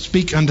shall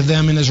speak unto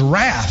them in his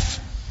wrath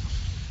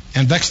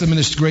and vex them in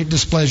his great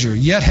displeasure.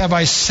 Yet have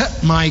I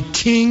set my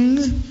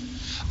king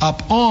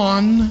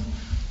upon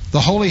the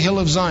holy hill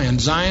of Zion."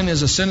 Zion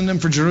is a synonym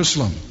for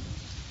Jerusalem.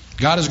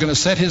 God is going to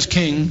set his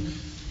king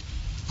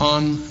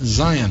on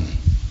Zion.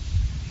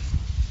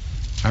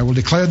 "I will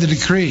declare the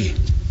decree.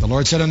 The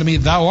Lord said unto me,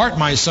 Thou art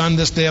my son,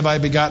 this day have I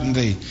begotten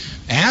thee.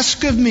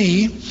 Ask of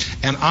me,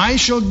 and I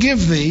shall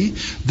give thee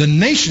the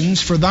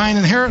nations for thine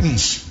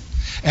inheritance,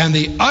 and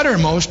the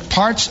uttermost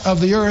parts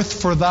of the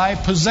earth for thy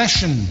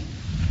possession."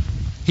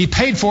 He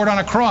paid for it on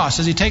a cross.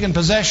 Has he taken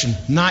possession?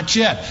 Not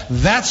yet.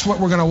 That's what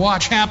we're going to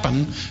watch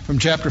happen from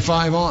chapter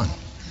 5 on.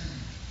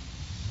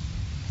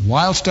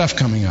 Wild stuff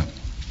coming up.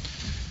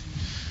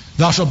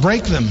 "Thou shalt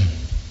break them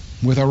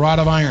with a rod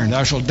of iron.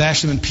 Thou shalt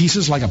dash them in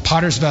pieces like a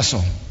potter's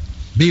vessel.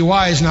 Be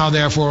wise now,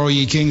 therefore, O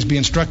ye kings. Be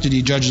instructed,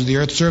 ye judges of the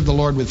earth. Serve the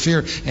Lord with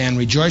fear, and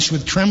rejoice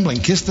with trembling.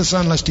 Kiss the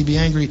Son, lest he be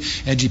angry,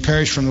 and ye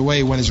perish from the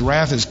way, when his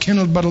wrath is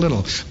kindled but a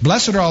little.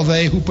 Blessed are all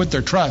they who put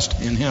their trust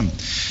in him."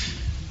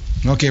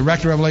 Okay,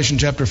 back to Revelation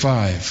chapter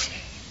 5.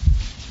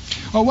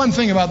 Oh, one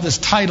thing about this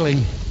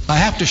titling, I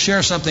have to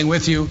share something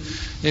with you.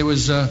 It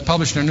was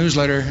published in our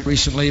newsletter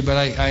recently, but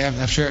I have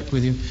to share it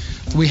with you.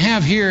 We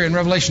have here in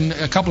Revelation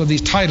a couple of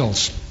these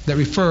titles that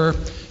refer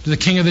to the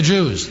King of the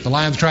Jews, the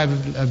Lion of the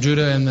tribe of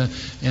Judah,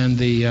 and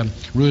the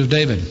Root of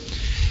David.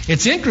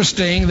 It's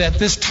interesting that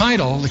this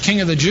title, the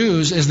King of the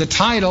Jews, is the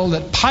title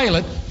that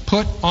Pilate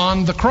put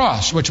on the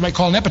cross, which you might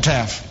call an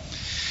epitaph.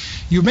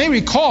 You may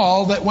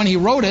recall that when he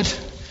wrote it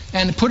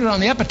and put it on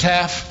the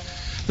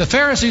epitaph, the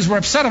Pharisees were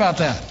upset about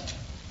that.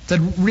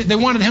 They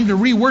wanted him to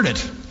reword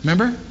it,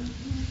 remember? And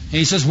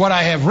he says, "What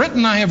I have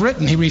written, I have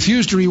written." He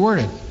refused to reword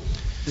it.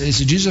 He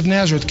said, "Jesus of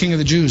Nazareth, King of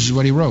the Jews," is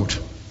what he wrote.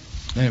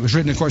 And it was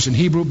written, of course, in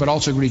Hebrew, but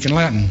also Greek and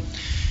Latin.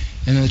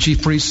 And then the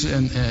chief priests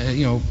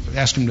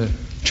asked him to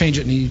change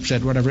it, and he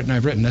said, what I've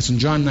written. That's in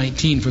John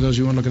 19, for those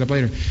who want to look it up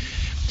later.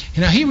 And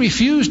now he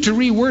refused to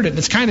reword it.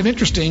 It's kind of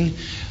interesting.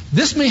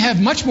 This may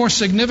have much more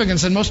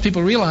significance than most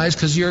people realize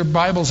because your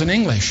Bible's in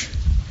English.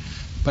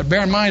 But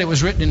bear in mind, it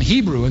was written in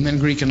Hebrew and then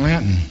Greek and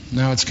Latin.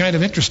 Now, it's kind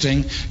of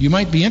interesting. You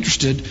might be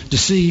interested to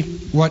see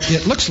what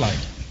it looks like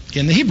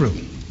in the Hebrew.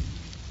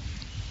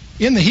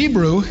 In the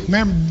Hebrew,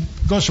 remember,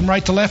 it goes from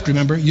right to left,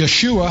 remember.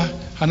 Yeshua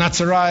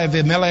HaNazarai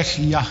V'Melech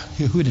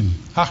Yehudim.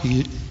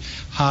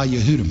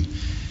 Ha-Yehudim.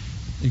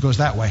 It goes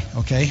that way,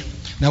 okay?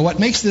 Now, what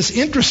makes this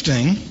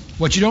interesting,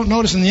 what you don't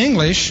notice in the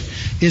English,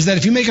 is that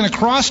if you make an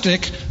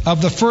acrostic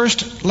of the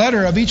first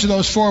letter of each of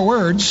those four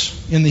words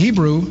in the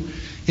Hebrew,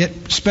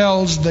 it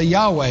spells the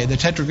Yahweh, the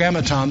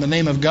Tetragrammaton, the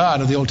name of God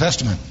of the Old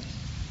Testament.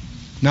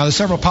 Now, there's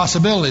several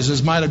possibilities.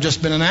 This might have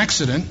just been an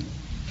accident.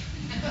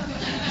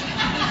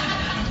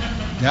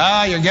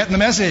 Yeah, you're getting the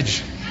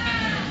message.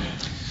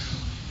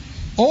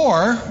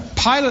 Or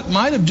Pilate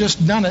might have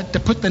just done it to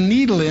put the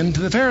needle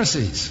into the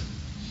Pharisees.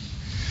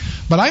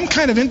 But I'm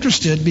kind of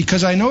interested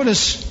because I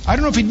notice, I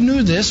don't know if he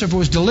knew this or if it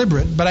was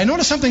deliberate, but I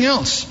noticed something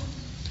else.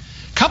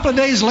 A couple of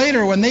days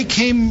later, when they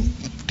came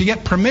to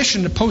get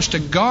permission to post a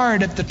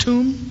guard at the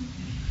tomb,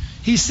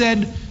 he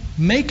said,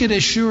 make it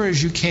as sure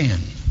as you can.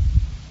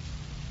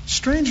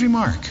 Strange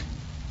remark.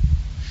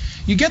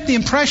 You get the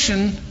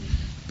impression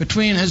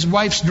between his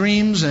wife's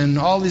dreams and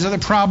all these other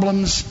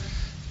problems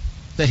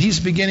that he's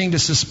beginning to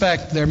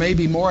suspect there may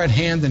be more at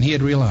hand than he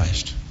had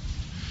realized.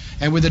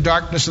 And with the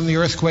darkness and the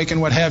earthquake and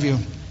what have you,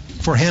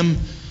 for him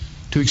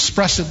to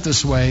express it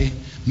this way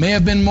may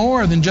have been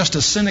more than just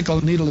a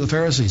cynical needle of the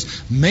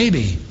Pharisees.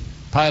 Maybe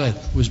Pilate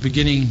was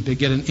beginning to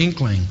get an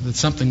inkling that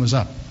something was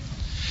up.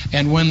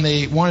 And when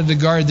they wanted to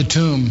guard the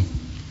tomb,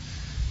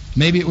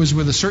 maybe it was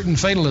with a certain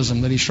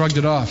fatalism that he shrugged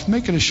it off.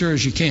 Make it as sure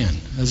as you can,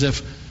 as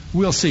if,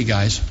 we'll see,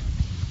 guys.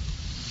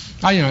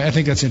 I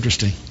think that's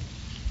interesting.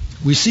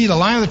 We see the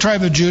Lion of the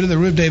tribe of Judah, the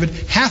root of David,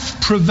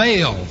 hath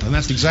prevailed. And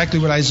that's exactly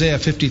what Isaiah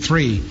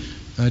 53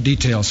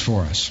 details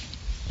for us.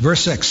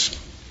 Verse 6.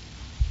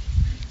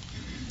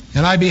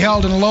 And I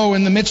beheld, and lo,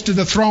 in the midst of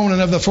the throne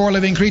and of the four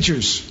living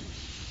creatures,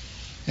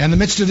 and in the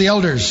midst of the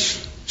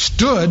elders,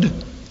 stood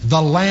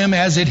the Lamb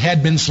as it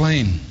had been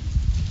slain.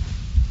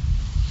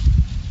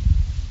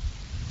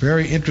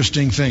 Very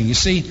interesting thing. You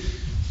see,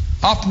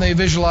 often they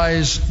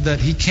visualize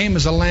that he came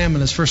as a lamb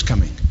in his first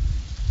coming.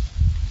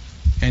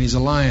 And he's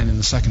a lion in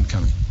the second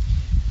coming.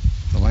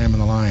 The Lamb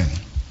and the Lion.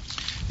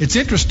 It's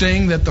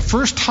interesting that the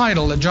first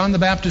title that John the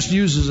Baptist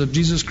uses of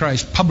Jesus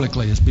Christ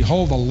publicly is,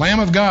 Behold, the Lamb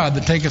of God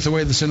that taketh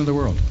away the sin of the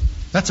world.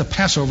 That's a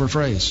Passover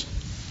phrase.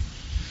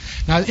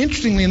 Now,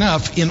 interestingly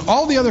enough, in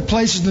all the other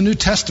places in the New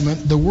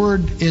Testament, the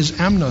word is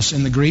amnos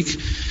in the Greek,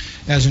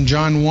 as in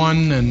John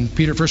 1 and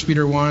 1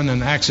 Peter 1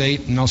 and Acts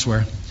 8 and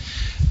elsewhere.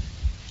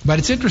 But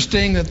it's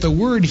interesting that the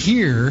word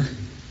here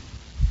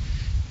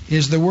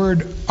is the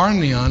word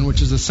arnion,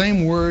 which is the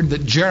same word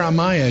that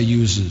Jeremiah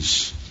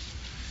uses,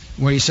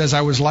 where he says,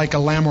 I was like a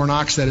lamb or an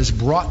ox that is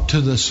brought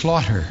to the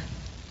slaughter.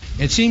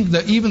 It seems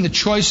that even the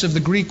choice of the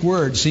Greek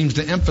word seems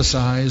to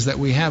emphasize that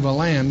we have a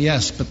lamb,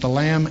 yes, but the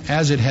lamb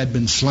as it had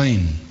been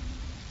slain.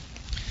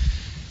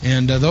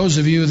 And those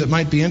of you that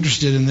might be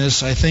interested in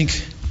this, I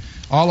think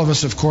all of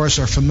us, of course,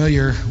 are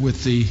familiar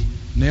with the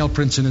nail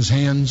prints in his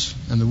hands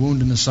and the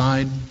wound in his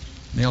side,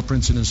 nail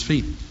prints in his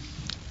feet.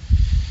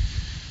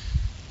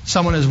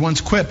 Someone has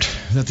once quipped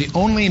that the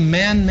only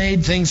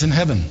man-made things in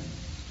heaven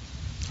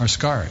are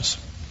scars.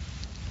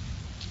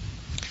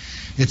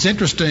 It's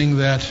interesting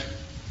that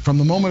from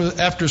the moment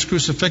after his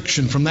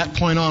crucifixion, from that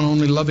point on,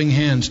 only loving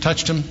hands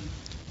touched him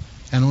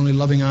and only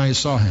loving eyes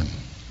saw him.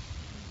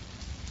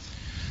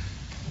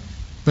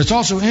 But it's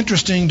also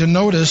interesting to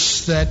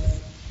notice that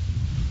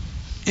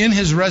in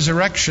his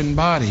resurrection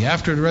body,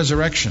 after the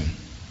resurrection,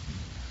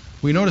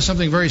 we notice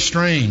something very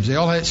strange. They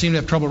all seem to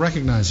have trouble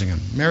recognizing him.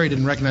 Mary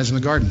didn't recognize him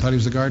in the garden, thought he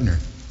was the gardener.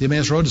 The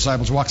Emmaus Road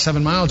disciples walked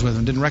 7 miles with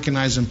him, didn't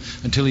recognize him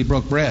until he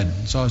broke bread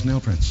and saw his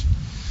nail prints.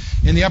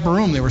 In the upper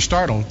room, they were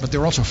startled, but they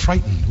were also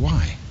frightened.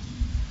 Why?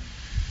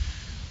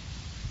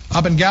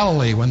 Up in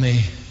Galilee, when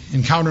they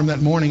encountered him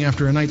that morning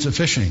after a night of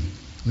fishing,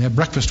 and they had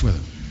breakfast with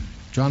him,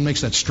 John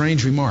makes that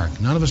strange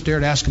remark. None of us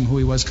dared ask him who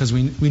he was because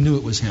we knew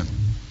it was him.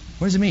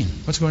 What does it mean?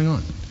 What's going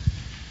on?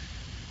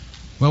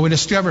 Well, we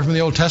discover from the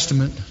Old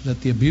Testament that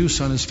the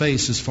abuse on his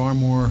face is far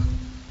more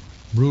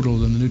brutal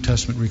than the New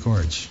Testament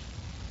records.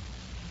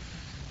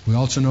 We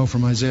also know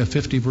from Isaiah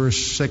 50, verse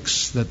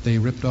 6, that they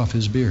ripped off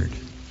his beard.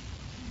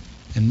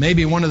 And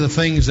maybe one of the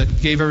things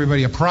that gave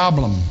everybody a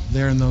problem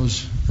there in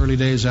those early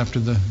days after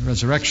the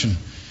resurrection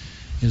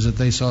is that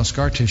they saw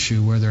scar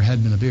tissue where there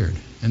had been a beard.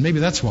 And maybe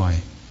that's why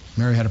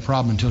Mary had a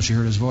problem until she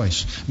heard his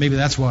voice. Maybe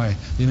that's why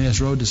the Emmaus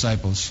Road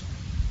disciples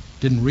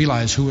didn't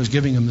realize who was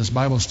giving him this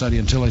Bible study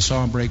until they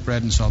saw him break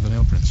bread and saw the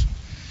nail prints.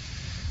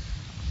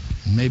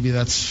 And maybe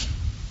that's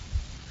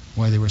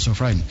why they were so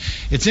frightened.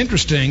 It's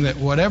interesting that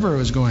whatever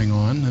was going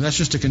on, and that's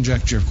just a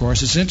conjecture, of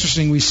course, it's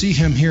interesting we see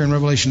him here in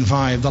Revelation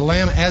 5, the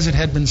Lamb as it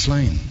had been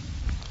slain.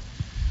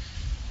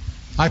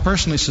 I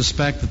personally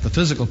suspect that the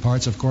physical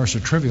parts, of course, are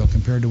trivial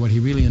compared to what he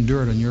really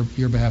endured on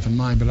your behalf and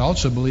mine, but I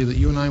also believe that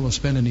you and I will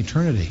spend an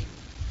eternity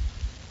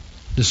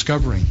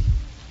discovering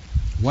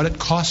what it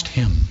cost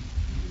him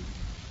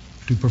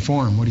to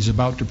perform what he's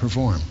about to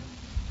perform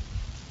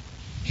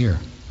here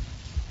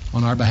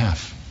on our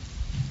behalf.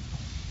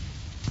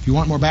 If you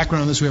want more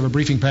background on this, we have a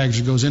briefing package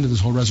that goes into this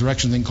whole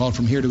resurrection thing called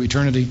From Here to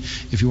Eternity,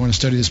 if you want to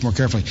study this more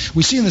carefully.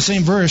 We see in the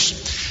same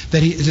verse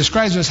that he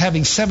describes him as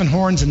having 7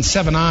 horns and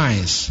 7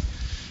 eyes,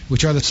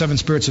 which are the 7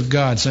 spirits of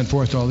God sent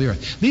forth to all the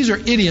earth. These are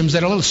idioms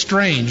that are a little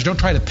strange. Don't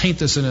try to paint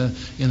this in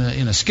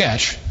a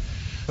sketch.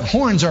 The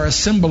horns are a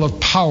symbol of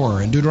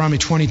power. In Deuteronomy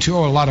 22, a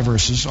lot of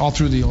verses, all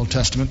through the Old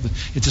Testament,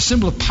 it's a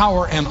symbol of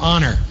power and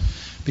honor,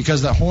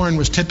 because the horn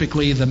was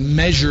typically the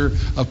measure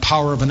of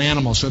power of an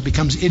animal, so it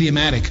becomes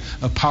idiomatic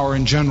of power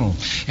in general.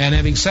 And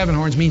having 7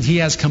 horns means he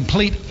has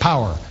complete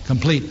power,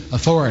 complete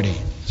authority.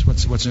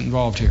 That's what's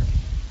involved here.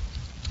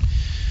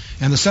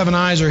 And the 7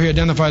 eyes are here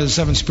identified as the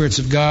 7 spirits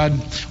of God.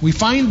 We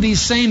find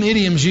these same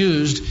idioms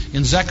used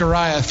in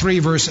Zechariah 3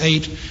 verse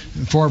 8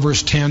 and 4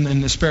 verse 10.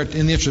 In the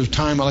interest of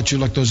time, I'll let you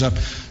look those up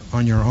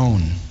on your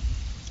own.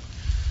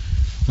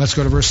 Let's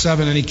go to verse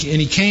 7. And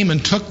he came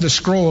and took the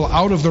scroll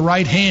out of the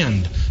right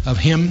hand of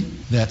him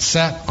that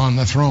sat on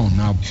the throne.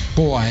 Now,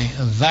 boy,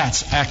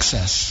 that's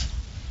access.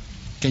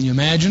 Can you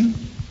imagine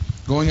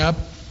going up,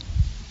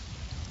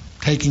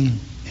 taking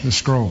the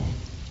scroll?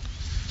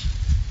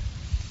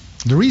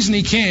 The reason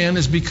he can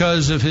is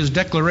because of his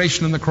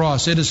declaration on the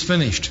cross. It is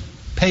finished,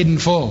 paid in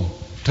full,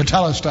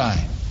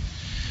 tetelestai.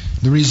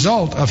 The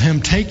result of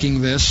him taking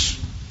this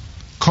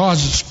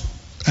causes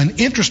an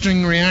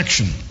interesting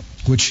reaction,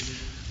 which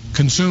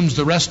consumes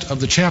the rest of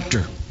the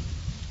chapter.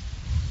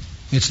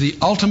 It's the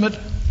ultimate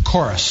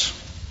chorus.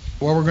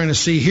 What we're going to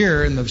see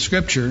here in the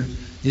scripture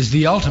is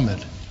the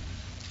ultimate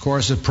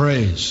chorus of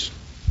praise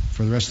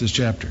for the rest of this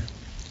chapter.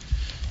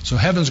 So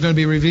heaven's going to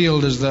be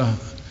revealed as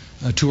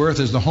to earth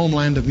as the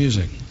homeland of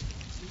music.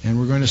 And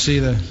we're going to see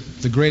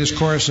the greatest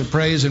chorus of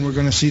praise, and we're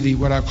going to see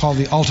what I call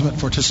the ultimate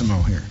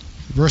fortissimo here.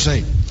 Verse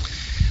 8.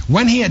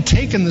 When he had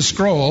taken the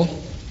scroll,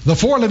 the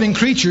 4 living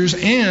creatures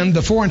and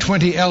the 24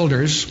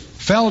 elders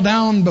fell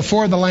down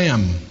before the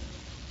Lamb,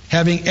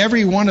 having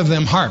every one of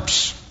them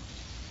harps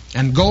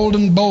and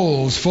golden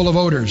bowls full of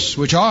odors,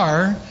 which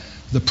are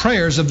the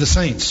prayers of the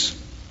saints.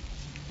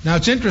 Now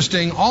it's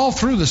interesting, all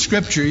through the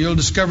scripture you'll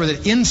discover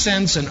that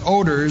incense and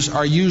odors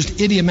are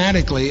used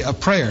idiomatically of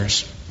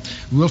prayers.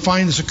 We'll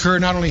find this occur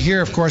not only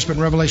here, of course, but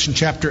in Revelation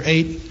chapter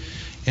 8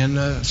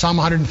 and Psalm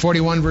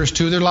 141 verse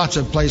 2. There are lots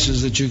of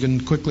places that you can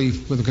quickly,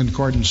 with a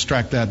concordance,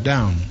 track that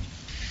down.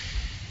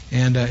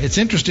 And it's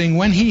interesting,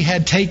 when he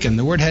had taken,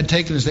 the word had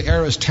taken is the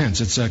aorist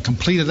tense. It's a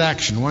completed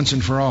action, once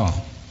and for all.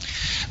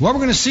 What we're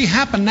going to see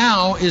happen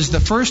now is the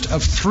first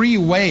of 3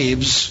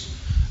 waves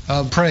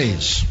of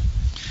praise.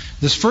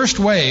 This first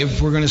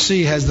wave we're going to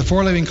see has the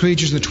 4 living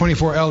creatures and the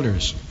 24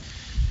 elders.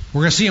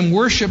 We're going to see him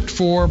worshipped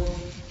for,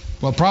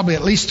 well, probably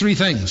at least 3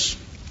 things.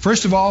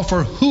 First of all,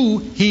 for who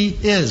he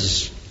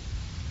is.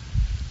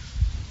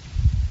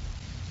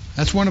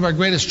 That's one of our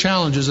greatest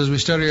challenges as we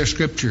study our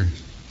scripture,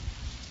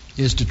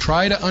 is to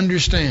try to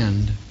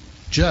understand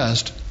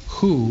just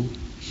who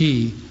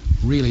he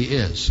really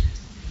is.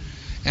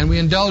 And we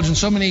indulge in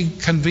so many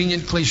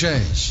convenient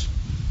cliches.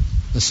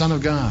 The Son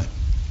of God.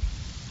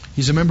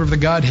 He's a member of the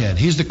Godhead.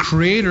 He's the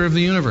creator of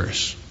the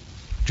universe.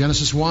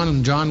 Genesis 1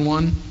 and John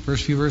 1,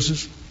 first few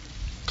verses.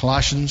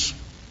 Colossians.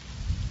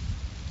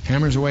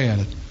 Hammers away at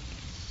it.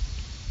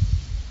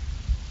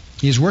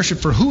 He's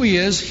worshipped for who he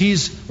is.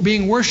 He's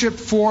being worshipped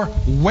for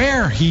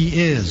where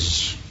he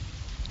is.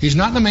 He's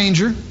not in the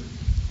manger.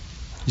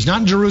 He's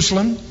not in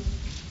Jerusalem.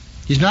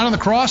 He's not on the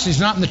cross. He's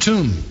not in the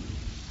tomb.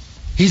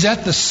 He's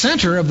at the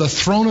center of the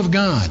throne of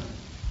God.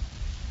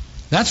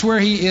 That's where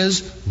he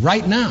is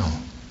right now,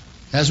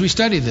 as we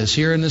study this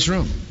here in this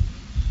room.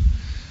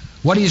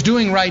 What he's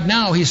doing right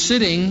now, he's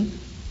sitting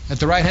at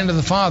the right hand of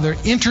the Father,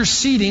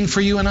 interceding for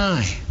you and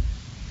I.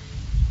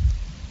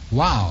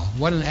 Wow,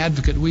 what an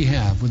advocate we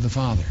have with the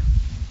Father.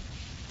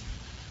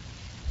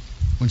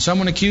 When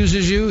someone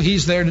accuses you,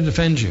 he's there to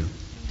defend you.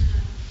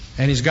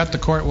 And he's got the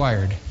court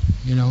wired,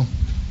 you know.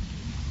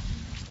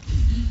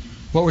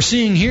 What we're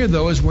seeing here,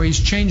 though, is where he's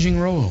changing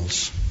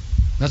roles.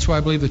 That's why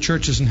I believe the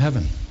church is in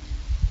heaven.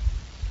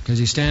 Because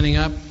he's standing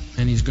up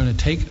and he's going to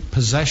take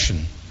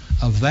possession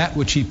of that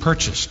which he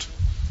purchased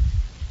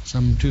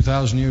some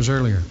 2,000 years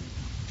earlier.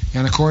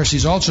 And of course,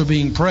 he's also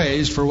being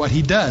praised for what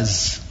he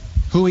does.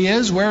 Who he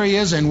is, where he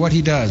is, and what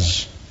he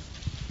does.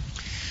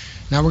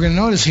 Now we're going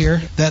to notice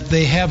here that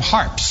they have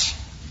harps.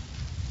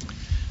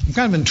 I'm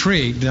kind of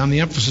intrigued on the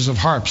emphasis of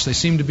harps. They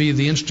seem to be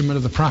the instrument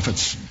of the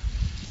prophets.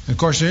 And of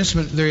course,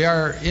 they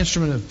are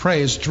instrument of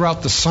praise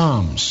throughout the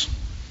Psalms.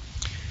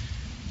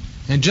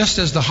 And just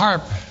as the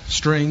harp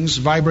strings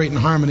vibrate in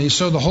harmony,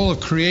 so the whole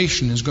of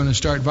creation is going to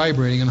start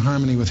vibrating in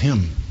harmony with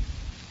him.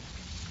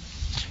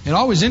 It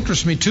always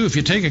interests me, too, if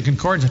you take a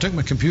concordance. I took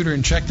my computer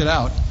and checked it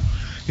out.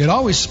 It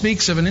always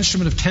speaks of an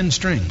instrument of 10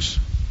 strings.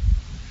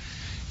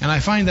 And I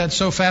find that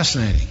so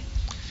fascinating.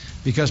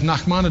 Because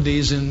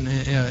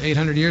Nachmanides,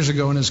 800 years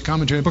ago, in his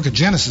commentary on the book of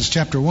Genesis,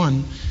 chapter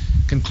 1,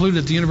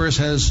 concluded that the universe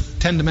has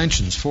 10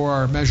 dimensions. 4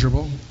 are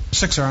measurable,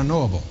 6 are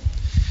unknowable.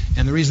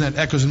 And the reason that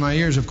echoes in my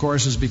ears, of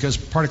course, is because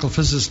particle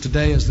physicists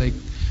today, as they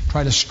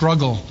try to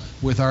struggle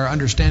with our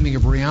understanding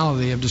of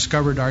reality, have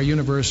discovered our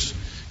universe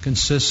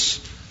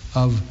consists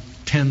of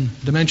 10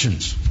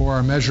 dimensions. 4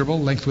 are measurable,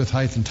 length, width,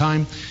 height, and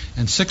time,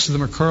 and 6 of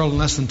them are curled in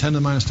less than 10 to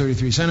the minus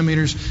 33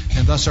 centimeters,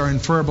 and thus are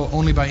inferable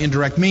only by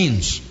indirect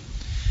means.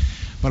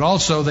 But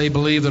also they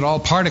believe that all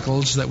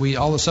particles, all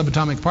the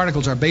subatomic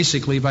particles, are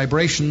basically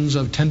vibrations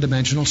of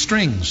 10-dimensional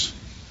strings.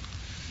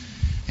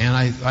 And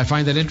I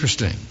find that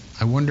interesting.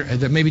 I wonder,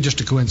 that may be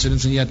just a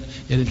coincidence, and yet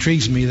it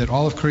intrigues me that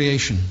all of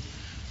creation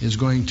is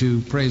going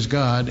to praise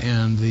God,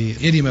 and the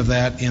idiom of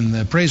that in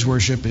the praise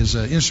worship is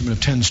an instrument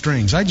of 10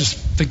 strings. I just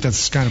think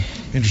that's kind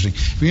of interesting.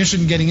 If you're interested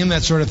in getting in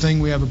that sort of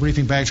thing, we have a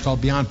briefing package called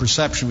Beyond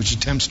Perception, which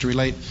attempts to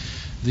relate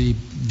the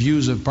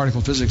views of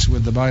particle physics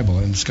with the Bible,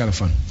 and it's kind of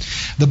fun.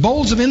 The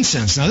bowls of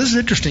incense. Now, this is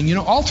interesting. You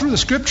know, all through the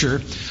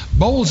Scripture,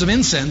 bowls of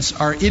incense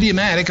are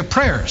idiomatic of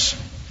prayers.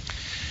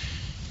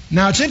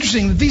 Now, it's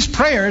interesting that these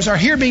prayers are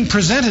here being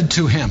presented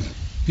to Him.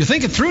 If you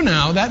think it through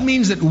now, that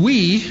means that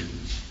we,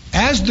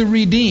 as the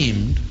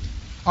redeemed,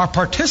 are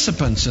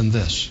participants in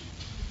this.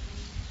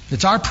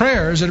 It's our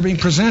prayers that are being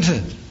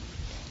presented.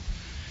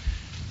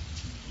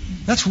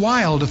 That's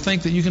wild to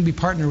think that you can be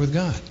partnered with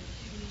God.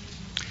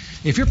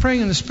 If you're praying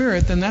in the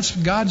Spirit, then that's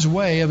God's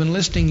way of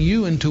enlisting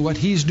you into what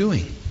He's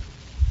doing.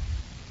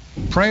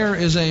 Prayer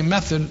is a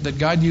method that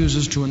God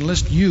uses to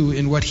enlist you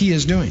in what He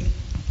is doing.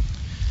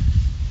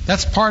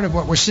 That's part of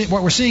what we're seeing.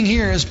 What we're seeing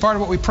here is part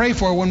of what we pray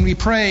for when we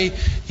pray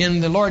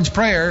in the Lord's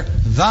Prayer,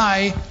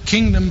 Thy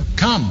kingdom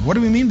come. What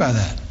do we mean by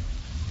that?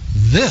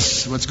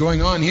 This, what's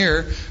going on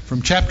here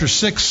from chapter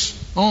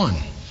 6 on,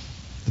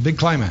 the big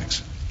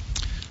climax.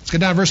 Let's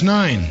get down to verse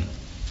 9.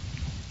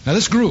 Now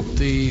this group,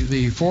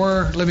 the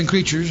 4 living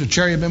creatures, the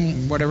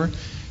cherubim, whatever,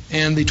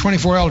 and the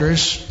 24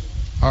 elders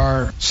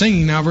are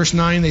singing now, verse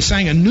 9. They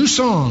sang a new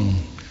song,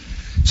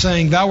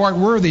 saying, Thou art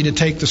worthy to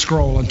take the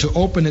scroll and to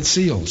open its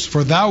seals,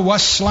 for Thou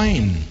wast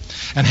slain,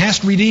 and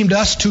hast redeemed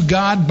us to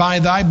God by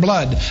Thy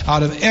blood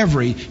out of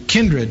every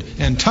kindred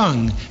and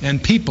tongue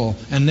and people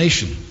and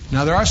nation.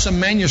 Now there are some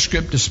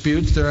manuscript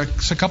disputes. There are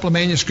a couple of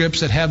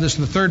manuscripts that have this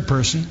in the third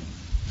person,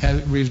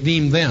 have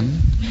redeemed them.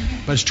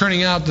 But it's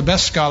turning out the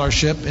best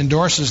scholarship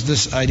endorses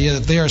this idea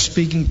that they are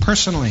speaking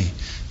personally.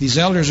 These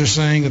elders are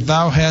saying that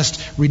Thou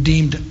hast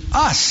redeemed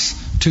us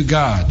to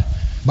God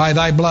by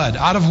Thy blood.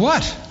 Out of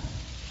what?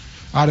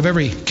 Out of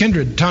every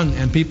kindred, tongue,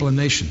 and people and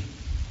nation.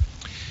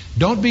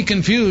 Don't be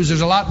confused.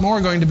 There's a lot more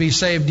going to be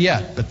saved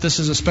yet, but this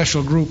is a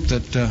special group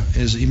that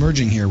is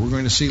emerging here. We're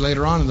going to see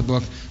later on in the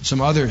book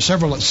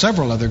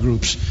several other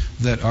groups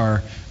that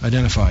are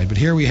identified. But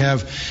here we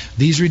have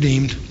these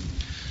redeemed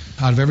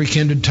out of every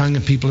kindred, tongue,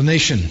 and people and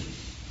nation.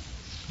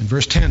 In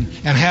verse 10,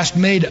 and hast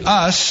made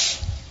us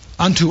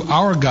unto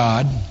our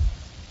God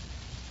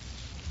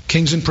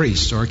kings and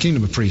priests, or a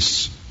kingdom of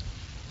priests,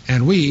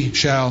 and we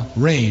shall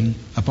reign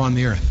upon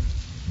the earth.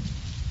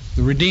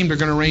 The redeemed are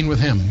going to reign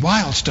with Him.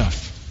 Wild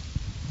stuff.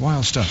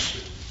 Wild stuff.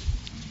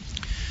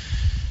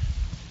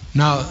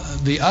 Now,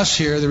 the us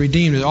here, the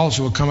redeemed,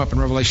 also will come up in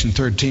Revelation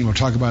 13. We'll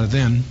talk about it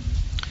then.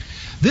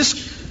 This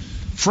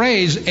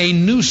phrase, a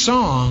new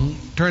song,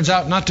 turns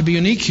out not to be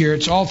unique here.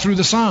 It's all through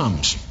the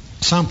Psalms.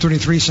 Psalm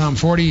 33, Psalm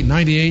 40,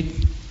 98,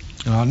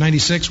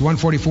 96,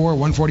 144,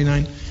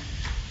 149.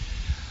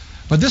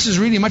 But this is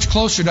really much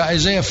closer to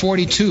Isaiah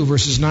 42,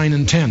 verses 9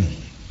 and 10,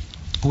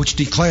 which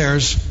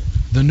declares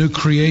the new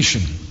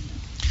creation.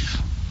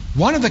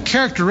 One of the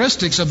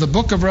characteristics of the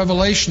book of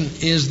Revelation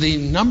is the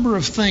number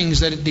of things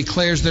that it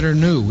declares that are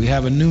new. We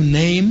have a new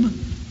name.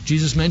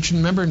 Jesus mentioned,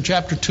 remember, in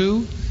chapter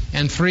 2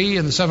 and 3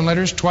 in the 7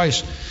 letters,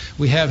 twice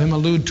we have Him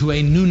allude to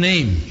a new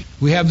name.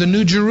 We have the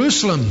New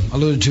Jerusalem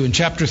alluded to in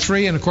chapter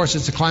 3, and of course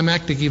it's a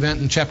climactic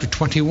event in chapter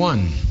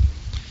 21.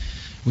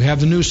 We have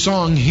the new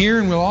song here,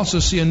 and we'll also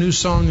see a new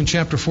song in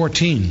chapter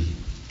 14.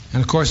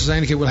 And of course, as I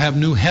indicate, we'll have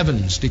new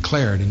heavens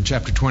declared in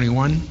chapter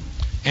 21,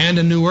 and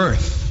a new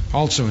earth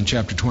also in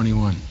chapter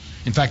 21.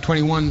 In fact,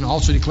 21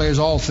 also declares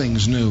all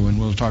things new, and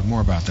we'll talk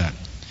more about that.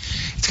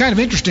 It's kind of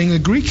interesting. The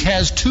Greek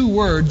has 2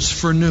 words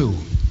for new.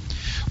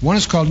 One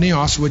is called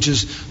neos, which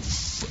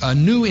is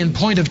new in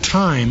point of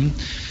time,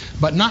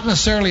 but not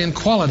necessarily in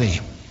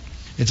quality.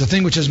 It's a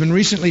thing which has been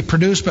recently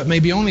produced, but may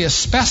be only a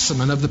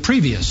specimen of the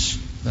previous.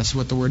 That's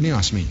what the word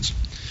neos means.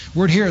 The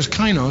word here is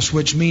kainos,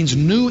 which means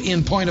new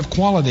in point of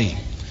quality.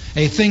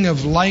 A thing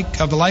of the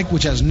like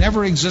which has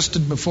never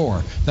existed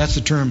before. That's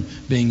the term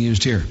being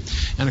used here.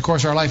 And of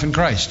course, our life in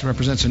Christ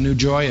represents a new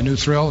joy, a new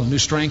thrill, a new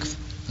strength,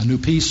 a new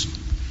peace,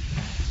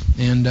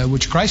 and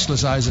which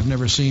Christless eyes have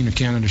never seen or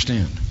can't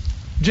understand.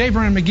 J.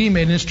 Vernon McGee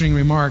made an interesting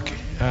remark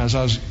as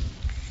I was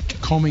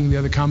combing the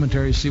other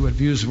commentaries to see what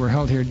views were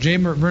held here. J.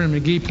 Vernon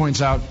McGee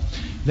points out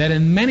that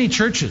in many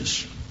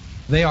churches,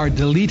 they are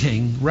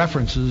deleting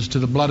references to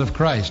the blood of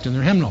Christ in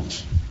their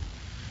hymnals.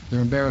 They're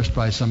embarrassed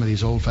by some of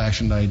these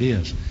old-fashioned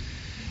ideas.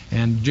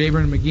 And J.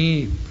 Vernon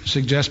McGee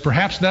suggests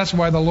perhaps that's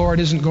why the Lord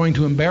isn't going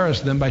to embarrass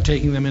them by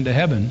taking them into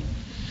heaven,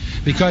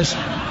 because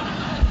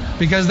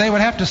they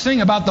would have to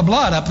sing about the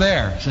blood up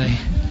there. See?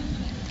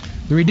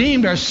 The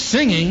redeemed are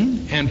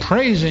singing and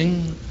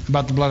praising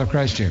about the blood of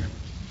Christ here.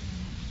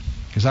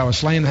 Because thou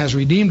wast slain that has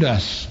redeemed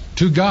us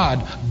to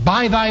God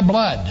by thy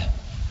blood.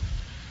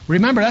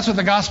 Remember, that's what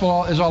the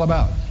gospel is all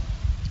about.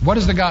 What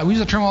is the gospel? We use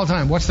the term all the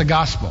time. What's the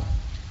gospel?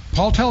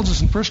 Paul tells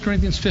us in 1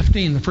 Corinthians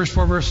 15, the first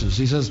 4 verses.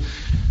 He says,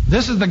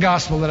 this is the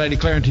gospel that I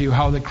declare unto you,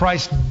 how that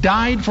Christ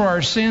died for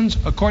our sins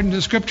according to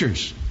the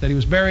Scriptures, that he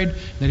was buried,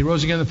 that he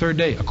rose again the third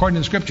day, according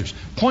to the Scriptures.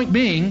 Point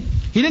being,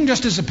 he didn't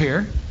just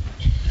disappear,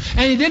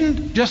 and he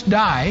didn't just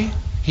die.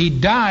 He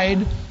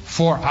died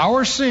for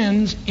our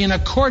sins in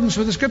accordance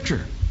with the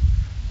Scripture.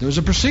 There was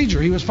a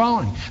procedure he was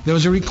following. There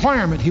was a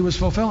requirement he was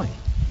fulfilling.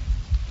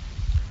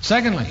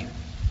 Secondly,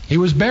 he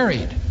was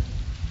buried.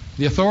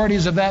 The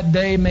authorities of that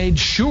day made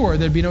sure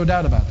there'd be no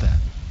doubt about that.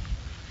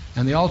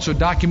 And they also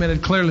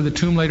documented clearly the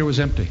tomb later was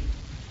empty.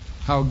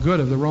 How good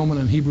of the Roman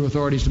and Hebrew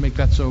authorities to make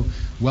that so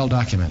well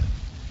documented.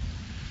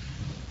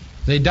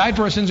 They died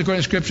for our sins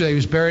according to Scripture, that he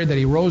was buried, that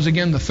he rose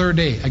again the third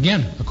day,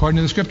 again, according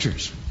to the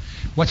Scriptures.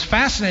 What's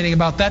fascinating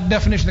about that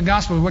definition of the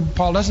gospel is what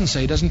Paul doesn't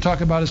say. He doesn't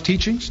talk about his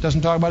teachings,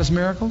 doesn't talk about his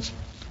miracles,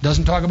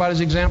 doesn't talk about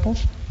his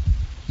examples.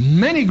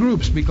 Many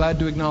groups be glad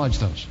to acknowledge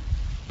those,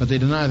 but they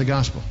deny the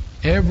gospel.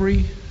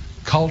 Every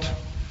cult,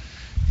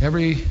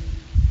 every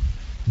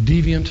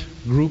deviant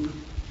group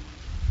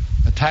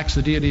attacks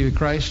the deity of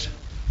Christ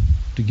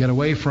to get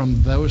away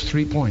from those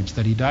 3 points: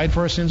 that he died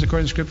for our sins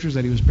according to Scriptures,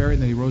 that he was buried,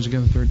 and that he rose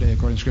again the third day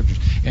according to Scriptures.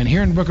 And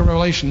here in the book of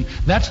Revelation,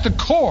 that's the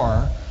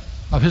core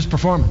of his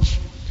performance.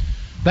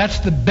 That's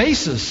the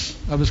basis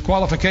of his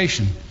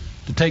qualification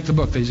to take the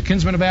book, that he's a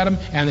kinsman of Adam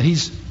and that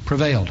he's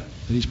prevailed,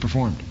 that he's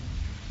performed.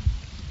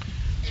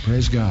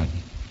 Praise God.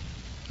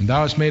 And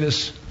thou hast made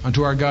us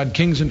unto our God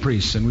kings and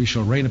priests, and we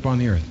shall reign upon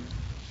the earth.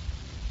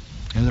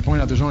 And as I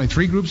point out, there's only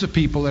 3 groups of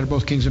people that are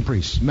both kings and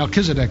priests.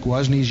 Melchizedek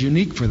was, and he's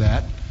unique for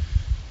that,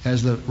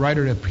 as the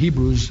writer of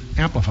Hebrews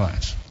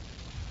amplifies.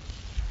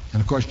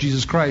 And of course,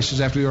 Jesus Christ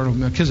is after the order of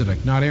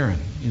Melchizedek, not Aaron.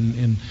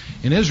 In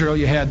Israel,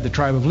 you had the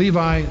tribe of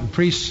Levi, the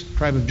priests,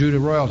 tribe of Judah,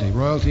 royalty.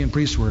 Royalty and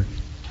priests were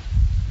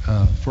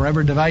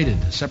forever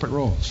divided, separate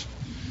roles.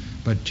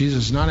 But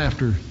Jesus is not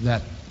after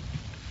that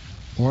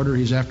order.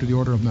 He's after the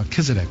order of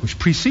Melchizedek, which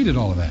preceded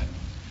all of that.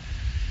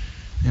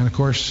 And of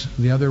course,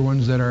 the other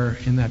ones that are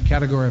in that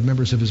category of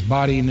members of his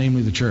body,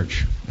 namely the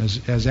church,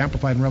 as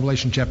amplified in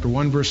Revelation chapter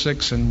 1, verse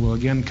 6, and will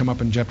again come up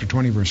in chapter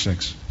 20, verse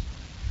 6.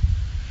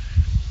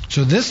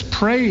 So this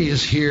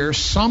praise here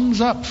sums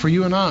up for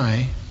you and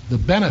I the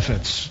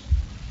benefits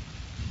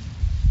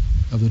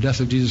of the death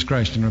of Jesus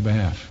Christ in our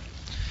behalf.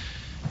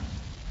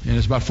 And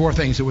it's about 4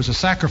 things. It was a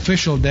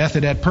sacrificial death.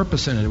 It had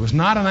purpose in it. It was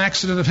not an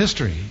accident of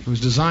history. It was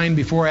designed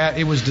before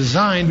Adam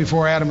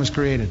was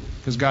created,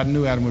 because God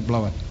knew Adam would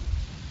blow it.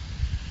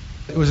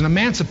 It was an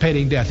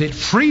emancipating death. It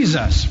frees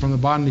us from the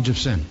bondage of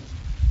sin.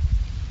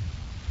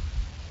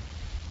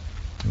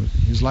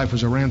 His life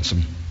was a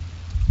ransom,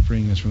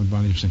 freeing us from the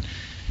bondage of sin.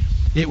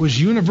 It was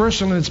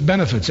universal in its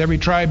benefits. Every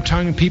tribe,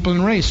 tongue, people,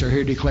 and race are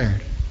here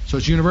declared. So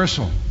it's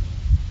universal.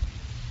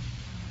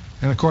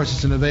 And of course,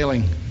 it's an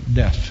availing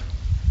death.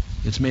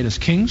 It's made us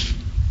kings.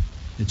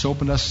 It's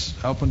opened to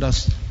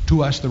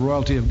us the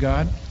royalty of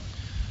God.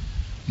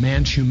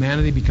 Man's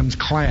humanity becomes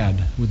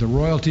clad with the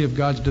royalty of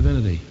God's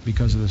divinity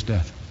because of this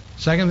death.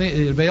 Secondly,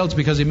 it avails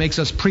because he makes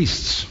us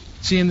priests.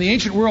 See, in the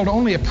ancient world,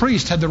 only a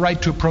priest had the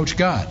right to approach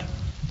God.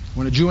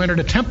 When a Jew entered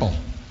a temple,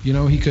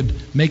 he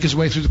could make his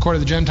way through the court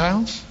of the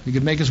Gentiles. He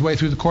could make his way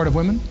through the court of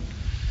women.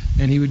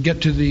 And he would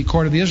get to the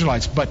court of the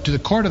Israelites. But to the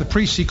court of the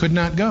priests, he could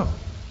not go.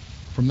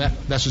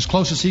 That's as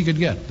close as he could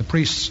get. The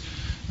priests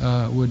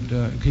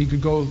he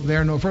could go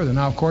there no further.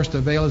 Now, of course,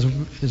 the veil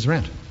is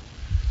rent.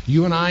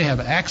 You and I have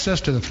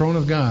access to the throne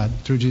of God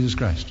through Jesus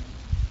Christ.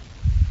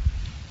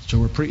 So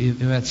we're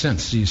in that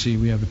sense, you see,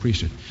 we have the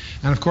priesthood.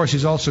 And of course,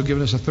 he's also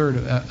given us a third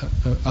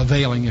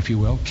availing, if you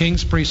will,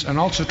 kings, priests, and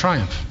also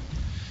triumph.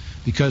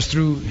 Because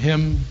through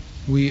him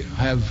we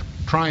have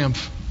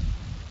triumph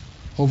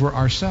over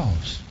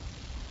ourselves,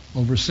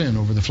 over sin,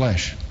 over the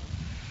flesh.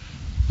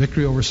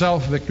 Victory over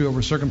self, victory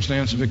over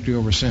circumstance, victory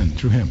over sin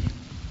through him.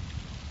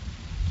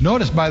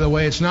 Notice, by the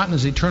way, it's not in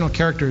his eternal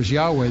character as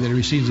Yahweh that he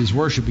receives his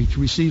worship. He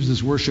receives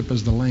his worship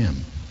as the Lamb.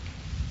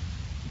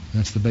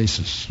 That's the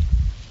basis.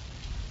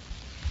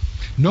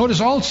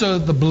 Notice also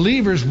the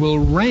believers will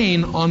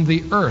reign on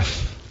the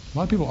earth. A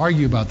lot of people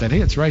argue about that. Hey,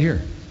 it's right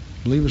here.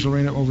 Believers will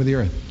reign over the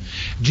earth.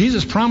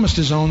 Jesus promised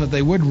his own that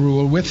they would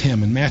rule with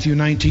him in Matthew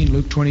 19,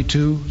 Luke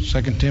 22,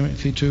 2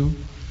 Timothy 2,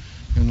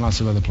 and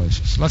lots of other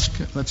places.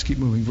 Let's keep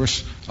moving.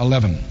 Verse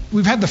 11.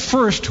 We've had the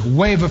first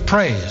wave of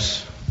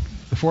praise.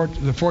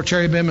 The four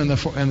cherubim and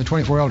the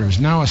 24 elders.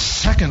 Now a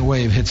second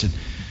wave hits it.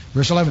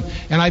 Verse 11.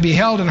 And I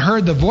beheld and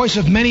heard the voice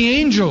of many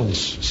angels.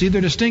 See,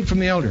 they're distinct from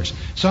the elders.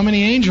 So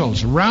many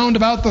angels round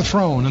about the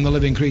throne and the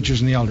living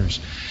creatures and the elders.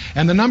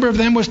 And the number of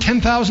them was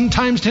 10,000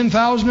 times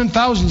 10,000 and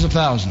thousands of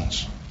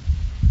thousands.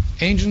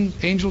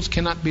 Angels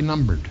cannot be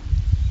numbered.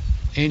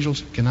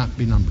 Angels cannot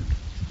be numbered.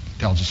 It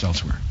tells us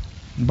elsewhere.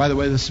 And by the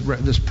way,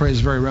 this praise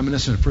is very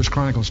reminiscent of 1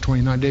 Chronicles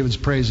 29. David's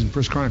praise in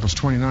 1 Chronicles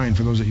 29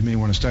 for those that you may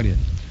want to study it.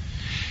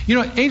 You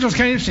know, angels are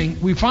kind of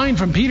interesting. We find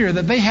from Peter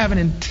that they have an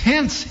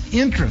intense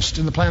interest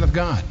in the plan of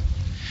God.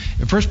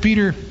 In 1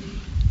 Peter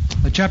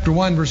chapter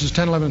 1, verses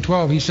 10, 11, and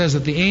 12, he says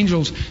that the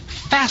angels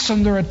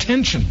fasten their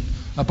attention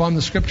upon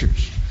the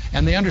Scriptures.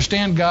 And they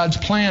understand God's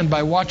plan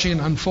by watching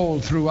it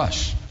unfold through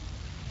us.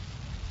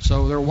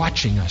 So they're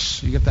watching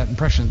us. You get that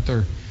impression that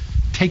they're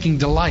taking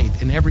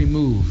delight in every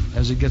move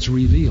as it gets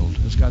revealed,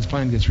 as God's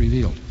plan gets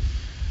revealed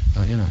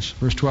in us.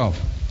 Verse 12.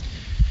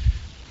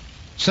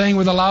 Saying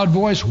with a loud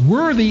voice,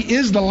 "Worthy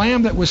is the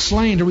Lamb that was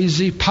slain to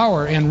receive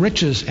power and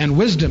riches and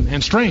wisdom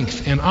and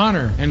strength and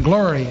honor and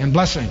glory and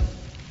blessing."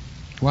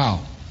 Wow.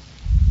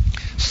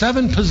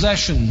 7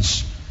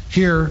 possessions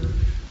here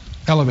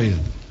elevated.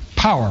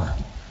 Power.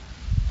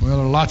 Well,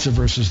 there are lots of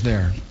verses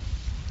there.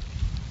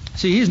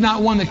 See, he's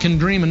not one that can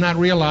dream and not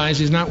realize.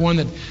 He's not one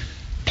that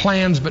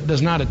plans but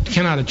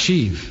cannot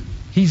achieve.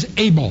 He's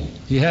able.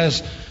 He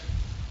has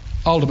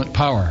ultimate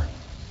power.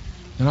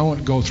 And I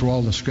won't go through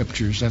all the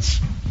scriptures.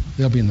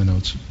 They'll be in the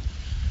notes.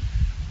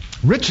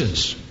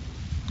 Riches.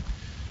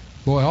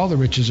 Boy, all the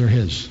riches are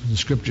his. The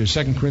scriptures,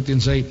 2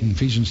 Corinthians 8 and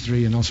Ephesians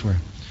 3 and elsewhere.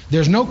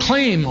 There's no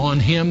claim on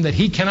him that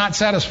he cannot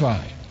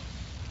satisfy.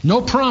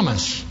 No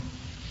promise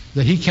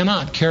that he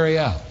cannot carry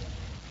out.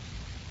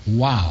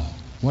 Wow,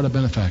 what a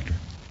benefactor.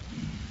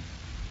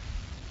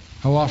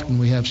 How often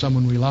we have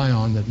someone rely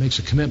on that makes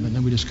a commitment and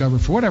then we discover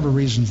for whatever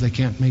reasons they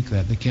can't make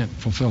that. They can't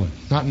fulfill it.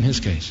 Not in his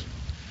case.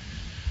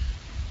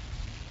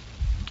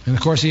 And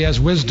of course he has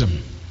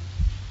wisdom.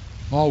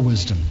 All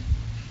wisdom.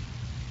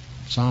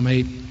 Psalm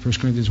 8, 1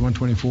 Corinthians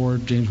 1:24,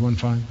 James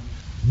 1:5.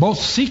 Both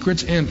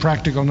secrets and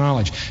practical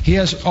knowledge. He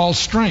has all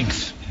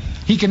strength.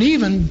 He can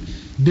even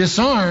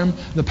disarm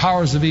the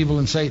powers of evil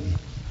and Satan,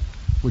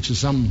 which is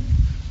some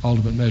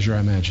ultimate measure, I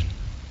imagine.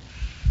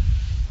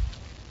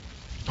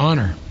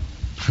 Honor.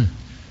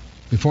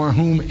 Before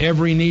whom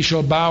every knee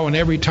shall bow and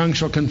every tongue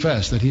shall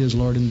confess that he is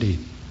Lord indeed.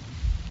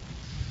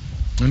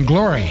 And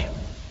glory.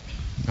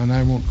 And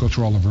I won't go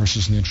through all the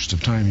verses in the interest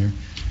of time here.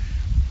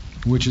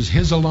 Which is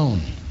his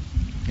alone.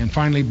 And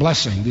finally,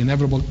 blessing, the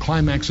inevitable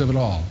climax of it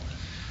all.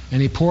 And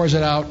he pours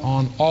it out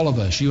on all of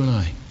us, you and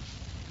I.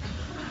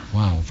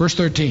 Wow. Verse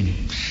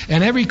 13.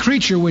 And every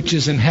creature which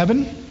is in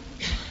heaven,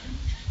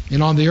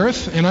 and on the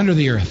earth, and under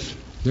the earth.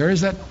 There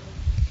is that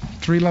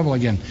 3 level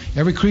again.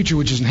 Every creature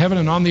which is in heaven,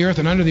 and on the earth,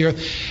 and under the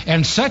earth,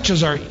 and such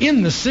as are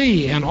in the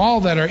sea, and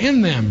all that are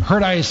in them,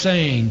 heard I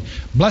saying,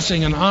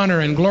 blessing and honor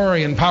and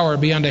glory and power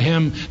be unto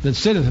him that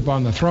sitteth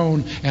upon the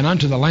throne, and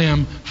unto the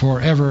Lamb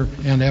forever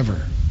and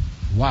ever.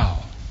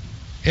 Wow.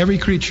 Every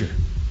creature.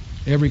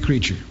 Every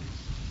creature.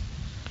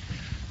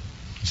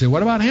 You say,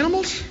 what about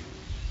animals?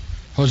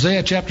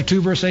 Hosea chapter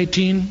 2, verse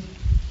 18,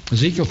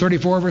 Ezekiel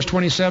 34, verse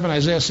 27,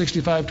 Isaiah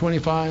 65,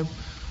 25,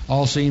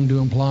 all seem to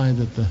imply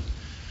that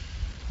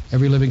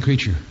every living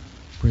creature,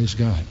 praise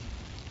God.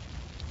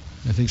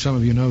 I think some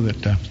of you know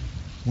that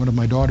one of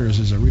my daughters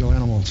is a real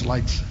animal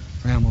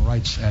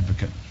rights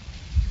advocate,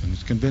 and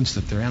is convinced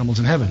that there are animals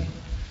in heaven.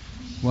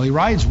 Well, he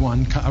rides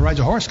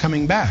a horse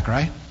coming back,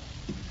 right?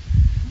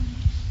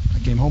 I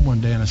came home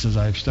one day and I says,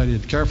 I've studied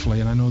it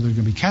carefully, and I know there are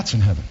going to be cats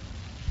in heaven.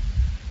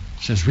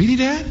 She says, really,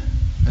 Dad?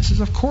 I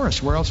says, of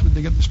course. Where else would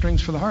they get the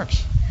strings for the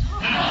harps?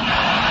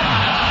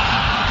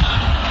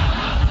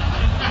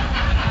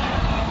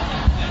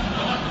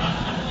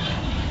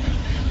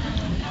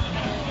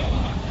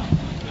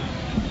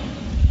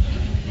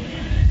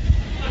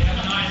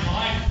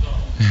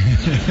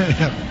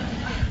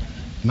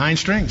 Nine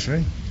strings,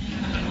 right?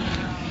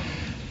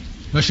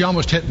 Well, she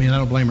almost hit me, and I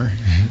don't blame her.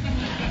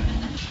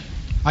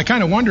 I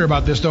kind of wonder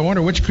about this, though. I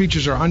wonder which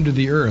creatures are under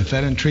the earth.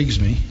 That intrigues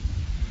me.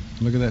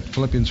 Look at that,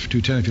 Philippians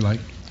 2:10, if you like.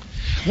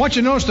 I want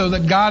you to notice, though,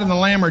 that God and the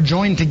Lamb are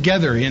joined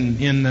together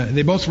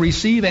they both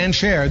receive and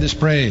share this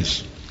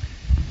praise.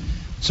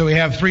 So we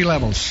have 3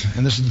 levels,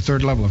 and this is the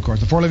 3rd level, of course.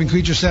 The 4 living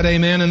creatures said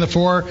amen, and the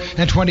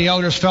 24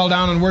 elders fell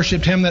down and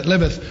worshipped him that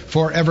liveth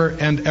forever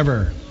and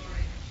ever.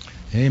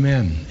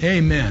 Amen.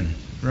 Amen.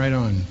 Right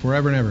on.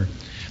 Forever and ever.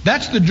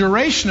 That's the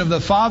duration of the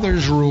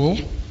Father's rule,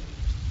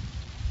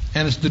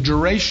 and it's the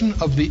duration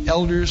of the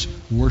elders'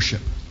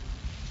 worship.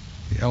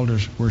 The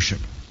elders' worship.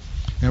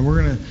 And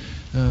we're going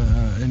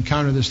to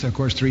encounter this, of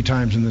course, 3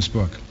 times in this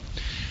book.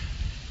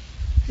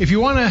 If you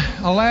want to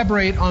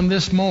elaborate on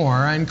this more,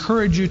 I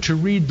encourage you to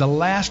read the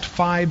last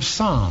 5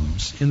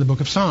 Psalms in the book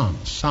of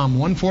Psalms. Psalm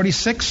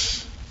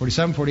 146,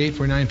 47, 48,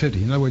 49,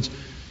 50. In other words,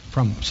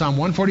 from Psalm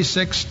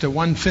 146 to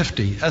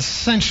 150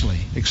 essentially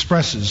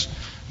expresses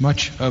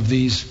much of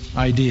these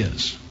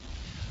ideas.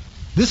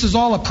 This is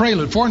all a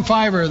prelude. 4 and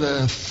 5 are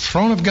the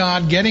throne of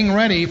God getting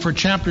ready for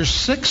chapters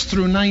 6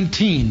 through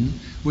 19,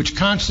 which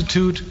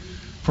constitute,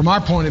 from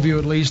our point of view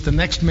at least, the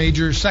next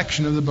major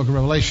section of the book of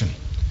Revelation.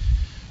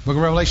 The book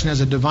of Revelation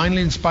has a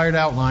divinely inspired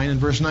outline in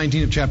verse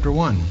 19 of chapter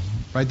 1.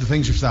 Write the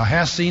things which thou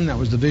hast seen, that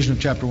was the vision of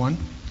chapter 1.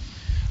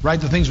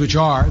 Write the things which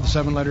are, the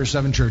 7 letters,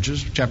 7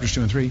 churches, chapters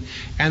 2 and 3,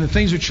 and the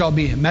things which shall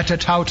be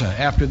metatauta,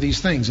 after these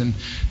things. And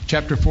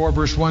chapter 4,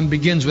 verse 1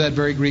 begins with that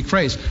very Greek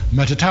phrase,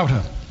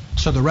 metatauta.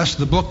 So the rest of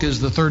the book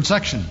is the third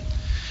section.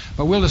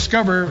 But we'll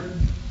discover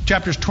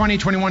chapters 20,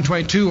 21,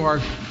 22 are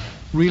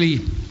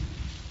really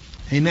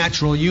a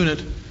natural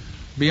unit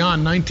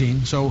beyond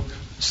 19. So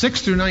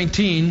 6 through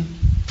 19,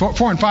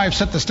 4 and 5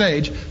 set the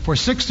stage for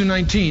 6 through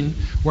 19,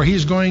 where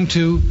he's going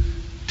to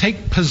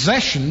take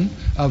possession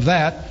of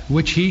that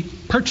which he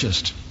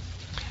purchased.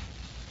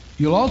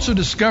 You'll also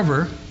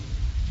discover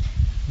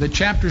that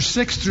chapters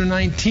 6 through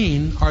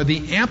 19 are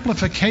the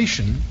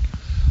amplification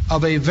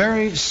of a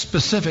very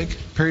specific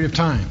period of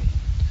time.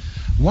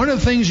 One of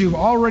the things you've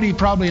already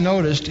probably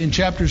noticed in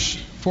chapters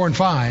 4 and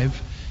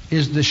 5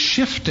 is the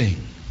shifting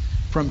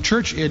from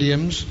church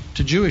idioms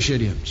to Jewish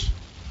idioms.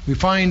 We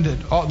find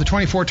that all the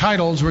 24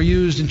 titles were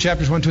used in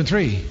chapters 1, 2, and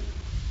 3.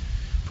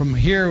 From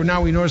here,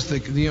 now we notice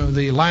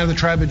the Lion of the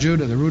tribe of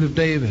Judah, the Root of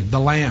David, the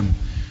Lamb.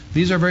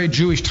 These are very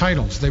Jewish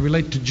titles. They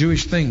relate to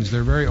Jewish things.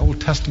 They're very Old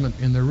Testament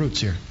in their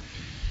roots here.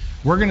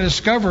 We're going to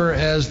discover,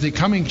 as the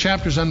coming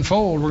chapters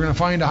unfold, we're going to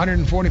find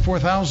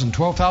 144,000,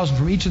 12,000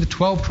 from each of the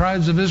 12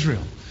 tribes of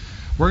Israel.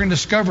 We're going to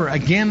discover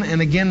again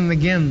and again and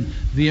again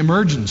the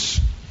emergence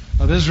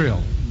of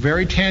Israel,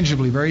 very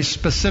tangibly, very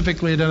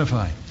specifically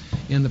identified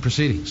in the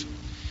proceedings.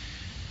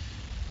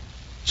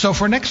 So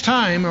for next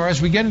time, or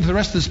as we get into the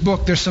rest of this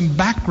book, there's some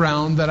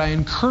background that I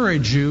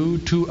encourage you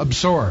to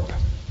absorb.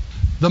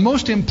 The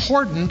most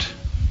important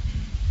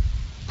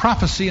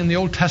prophecy in the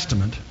Old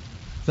Testament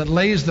that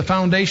lays the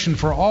foundation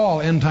for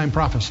all end-time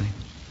prophecy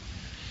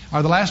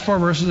are the last 4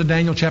 verses of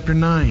Daniel chapter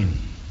 9.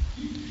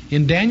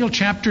 In Daniel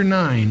chapter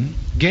 9,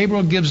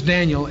 Gabriel gives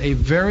Daniel a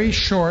very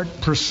short,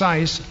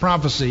 precise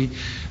prophecy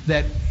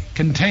that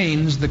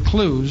contains the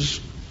clues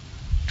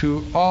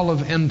to all of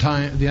the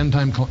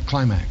end-time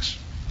climax.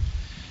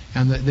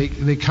 And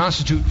they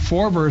constitute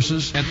 4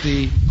 verses at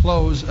the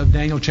close of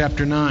Daniel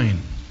chapter 9.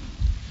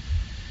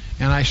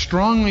 And I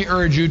strongly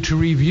urge you to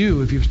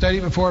review. If you've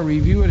studied before,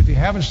 review it. If you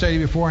haven't studied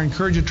before, I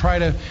encourage you to try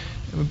to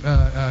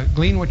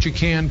glean what you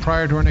can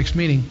prior to our next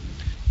meeting.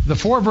 The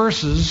 4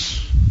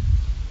 verses,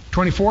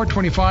 24,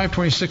 25,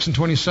 26, and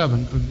 27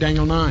 of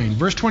Daniel 9.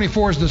 Verse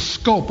 24 is the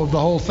scope of the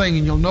whole thing,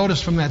 and you'll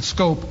notice from that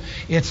scope,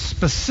 it's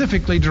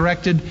specifically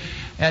directed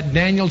at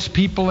Daniel's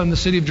people in the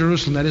city of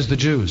Jerusalem, that is the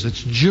Jews.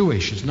 It's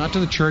Jewish. It's not to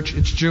the church,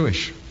 it's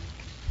Jewish.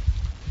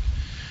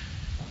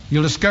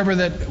 You'll discover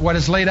that what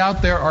is laid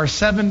out there are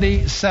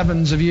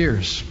 77s of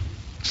years.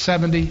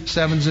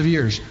 77s of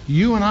years.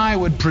 You and I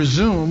would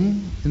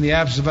presume, in the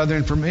absence of other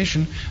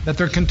information, that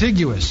they're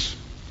contiguous.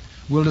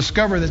 We'll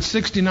discover that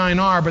 69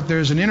 are, but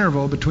there's an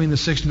interval between the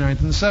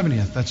 69th and the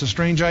 70th. That's a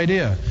strange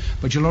idea.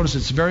 But you'll notice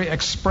it's very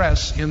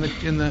express in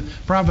the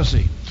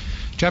prophecy.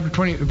 Chapter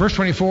 20, verse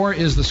 24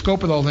 is the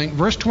scope of the whole thing.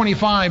 Verse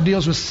 25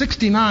 deals with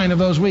 69 of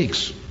those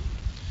weeks.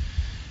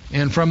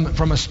 And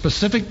from a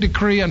specific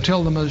decree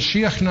until the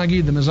Mashiach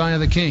Nagid, the Messiah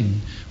the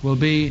King, will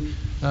be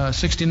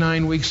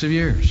 69 weeks of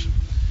years.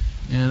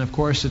 And of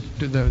course,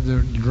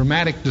 the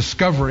dramatic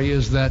discovery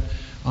is that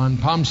on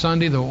Palm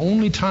Sunday, the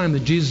only time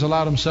that Jesus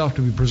allowed himself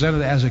to be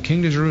presented as a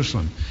king to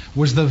Jerusalem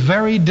was the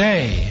very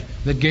day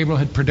that Gabriel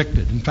had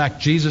predicted. In fact,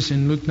 Jesus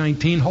in Luke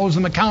 19 holds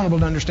them accountable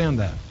to understand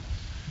that.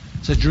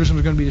 It says Jerusalem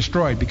is going to be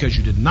destroyed because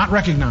you did not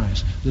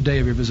recognize the day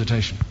of your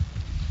visitation.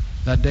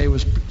 That day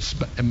was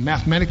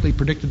mathematically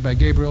predicted by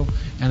Gabriel,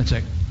 and it's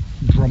a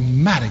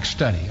dramatic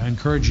study. I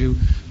encourage you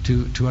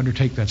to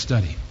undertake that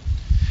study.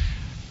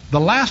 The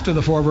last of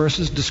the 4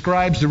 verses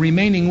describes the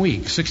remaining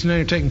week.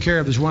 69 are taken care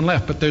of. There's one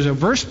left. But there's a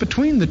verse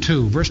between the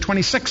two, verse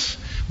 26,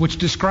 which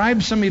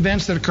describes some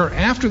events that occur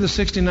after the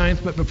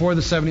 69th but before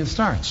the 70th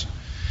starts.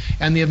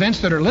 And the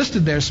events that are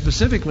listed there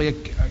specifically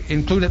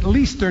include at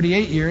least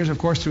 38 years. Of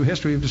course, through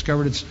history, we've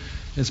discovered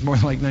it's more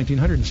like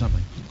 1900 and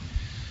something.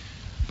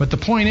 But the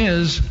point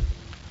is,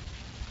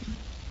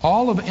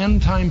 all of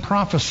end-time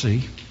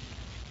prophecy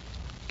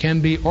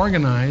can be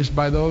organized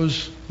by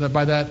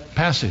that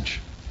passage.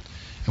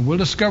 And we'll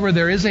discover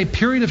there is a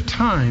period of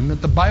time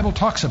that the Bible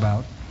talks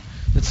about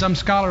that some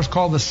scholars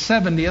call the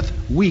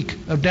 70th week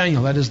of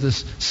Daniel. That is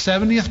this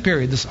 70th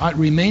period, this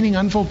remaining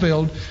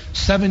unfulfilled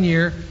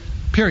 7-year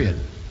period.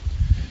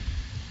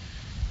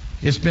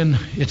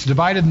 It's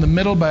divided in the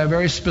middle by a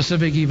very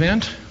specific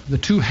event. The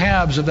 2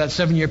 halves of that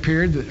 7-year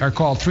period are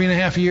called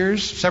 3.5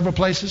 years, several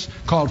places,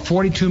 called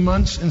 42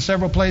 months in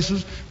several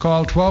places,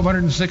 called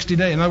 1,260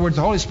 days. In other words,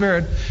 the Holy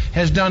Spirit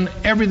has done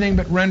everything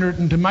but render it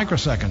into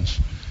microseconds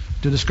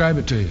to describe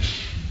it to you.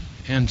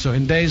 And so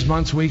in days,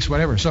 months, weeks,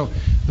 whatever. So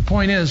the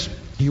point is,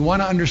 you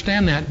want to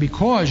understand that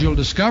because you'll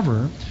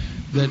discover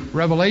that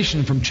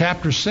Revelation from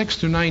chapter 6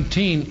 through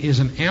 19 is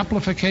an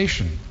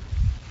amplification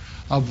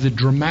of the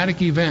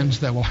dramatic events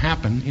that will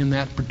happen in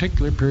that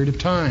particular period of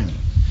time.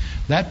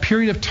 That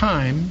period of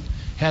time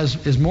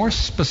is more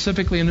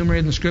specifically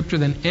enumerated in the Scripture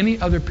than any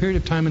other period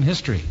of time in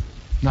history.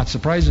 Not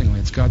surprisingly,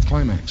 it's God's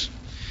climax.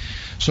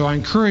 So I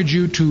encourage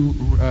you to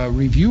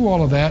review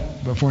all of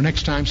that before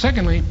next time.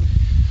 Secondly,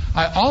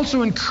 I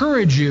also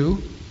encourage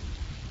you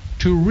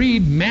to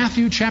read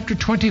Matthew chapter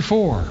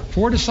 24.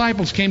 4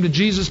 disciples came to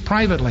Jesus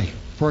privately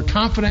for a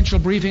confidential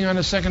briefing on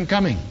his second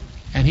coming.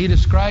 And he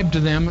described to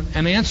them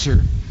an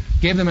answer,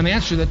 gave them an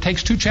answer that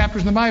takes 2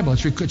 chapters in the Bible.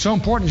 It's so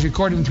important, it's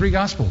recorded in 3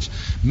 Gospels.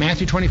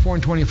 Matthew 24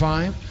 and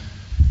 25,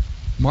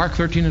 Mark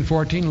 13 and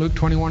 14, Luke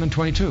 21 and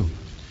 22.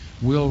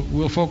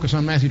 We'll focus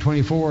on Matthew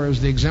 24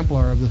 as the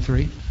exemplar of the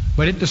 3.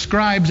 But it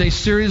describes a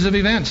series of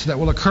events that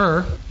will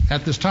occur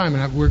at this time.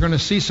 And we're going to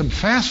see some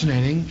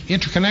fascinating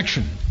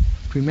interconnection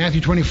between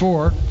Matthew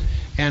 24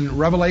 and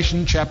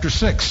Revelation chapter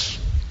 6.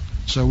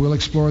 So we'll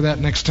explore that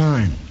next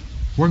time.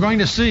 We're going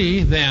to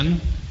see then,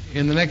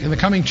 in the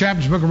coming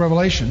chapters of the book of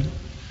Revelation,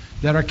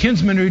 that our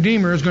kinsman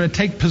redeemer is going to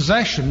take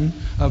possession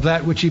of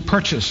that which he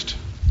purchased.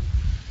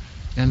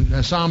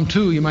 And Psalm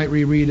 2 you might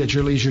reread at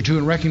your leisure too,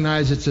 and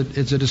recognize it's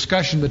a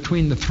discussion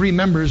between the 3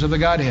 members of the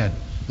Godhead.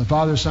 The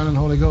Father, Son, and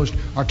Holy Ghost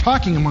are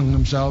talking among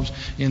themselves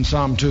in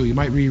Psalm 2. You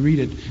might reread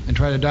it and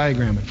try to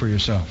diagram it for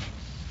yourself.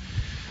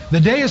 The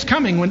day is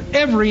coming when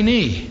every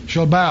knee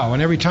shall bow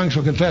and every tongue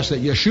shall confess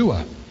that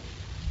Yeshua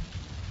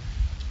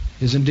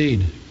is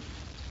indeed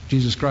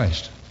Jesus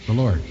Christ, the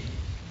Lord.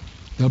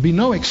 There'll be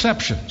no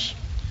exceptions.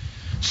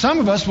 Some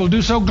of us will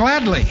do so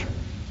gladly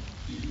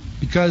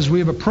because we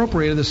have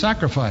appropriated the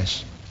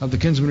sacrifice of the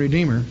kinsman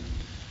redeemer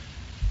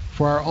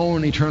for our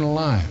own eternal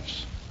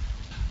lives.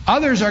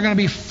 Others are going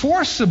to be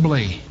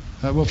forcibly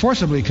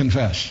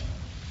confess.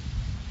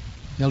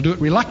 They'll do it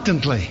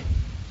reluctantly.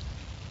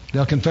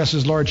 They'll confess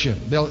his lordship.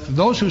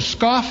 Those who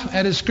scoff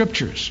at his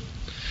scriptures,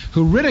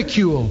 who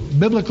ridicule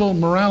biblical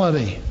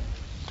morality,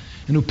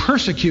 and who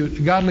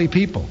persecute godly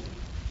people,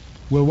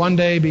 will one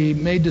day be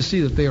made to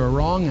see that they are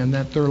wrong and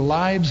that their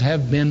lives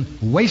have been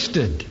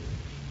wasted.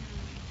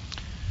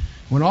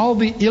 When all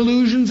the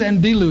illusions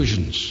and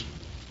delusions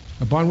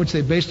upon which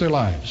they base their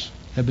lives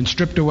have been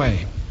stripped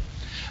away,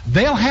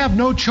 they'll have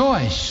no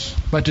choice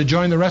but to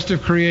join the rest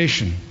of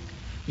creation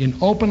in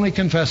openly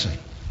confessing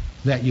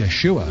that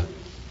Yeshua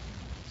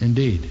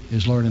indeed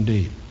is Lord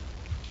indeed.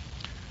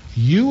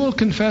 You will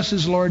confess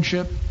his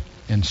lordship,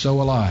 and so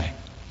will I.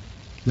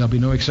 There'll be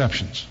no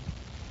exceptions.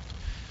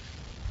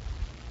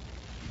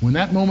 When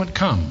that moment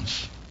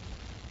comes,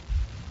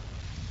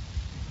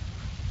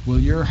 will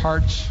your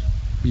hearts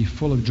be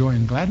full of joy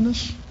and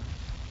gladness,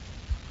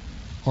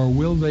 or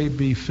will they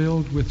be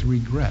filled with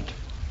regret?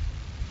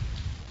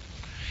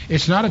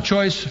 It's not a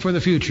choice for the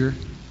future.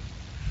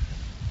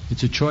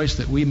 It's a choice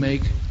that we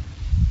make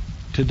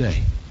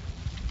today.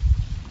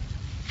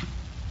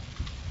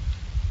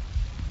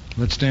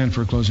 Let's stand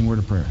for a closing word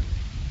of prayer.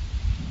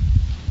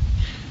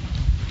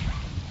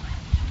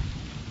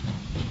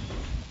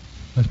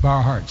 Let's bow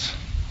our hearts.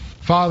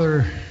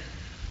 Father,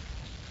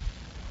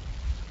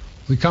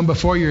 we come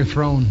before your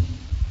throne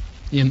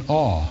in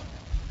awe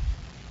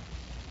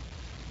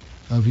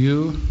of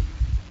you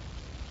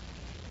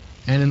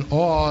and in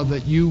awe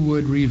that you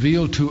would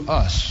reveal to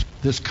us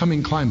this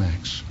coming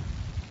climax.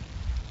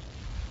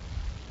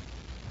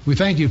 We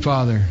thank you,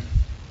 Father,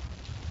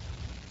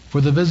 for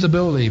the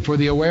visibility, for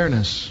the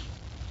awareness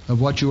of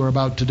what you are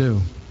about to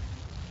do.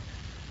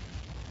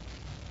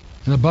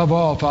 And above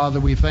all,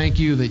 Father, we thank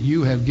you that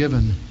you have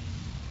given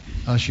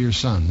us your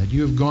Son, that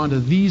you have gone to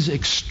these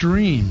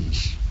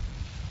extremes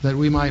that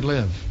we might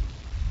live.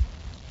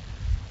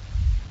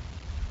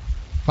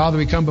 Father,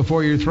 we come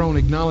before your throne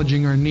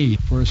acknowledging our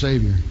need for a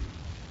Savior.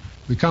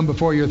 We come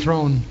before your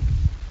throne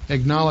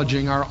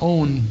acknowledging our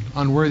own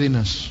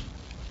unworthiness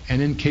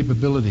and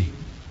incapability.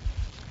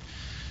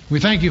 We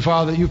thank you,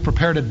 Father, that you've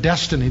prepared a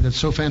destiny that's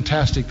so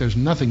fantastic there's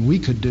nothing we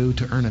could do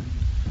to earn it,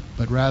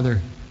 but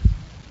rather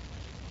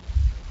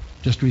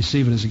just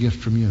receive it as a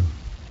gift from you.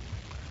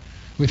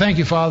 We thank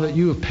you, Father, that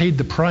you have paid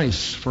the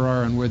price for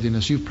our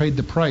unworthiness. You've paid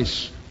the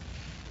price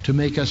to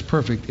make us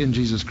perfect in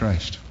Jesus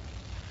Christ,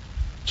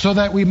 so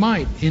that we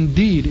might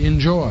indeed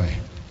enjoy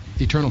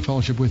eternal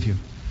fellowship with you.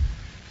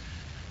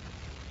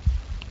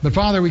 But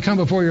Father, we come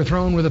before your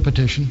throne with a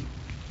petition.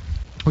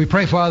 We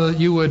pray, Father, that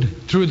you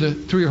would, through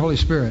your Holy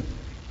Spirit,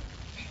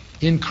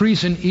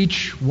 increase in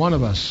each one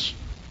of us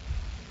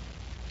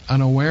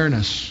an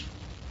awareness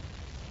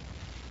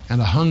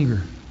and a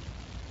hunger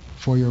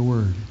for your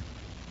word,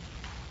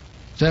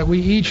 that we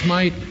each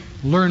might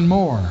learn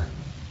more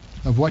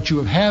of what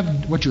you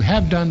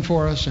have done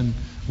for us and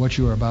what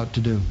you are about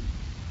to do.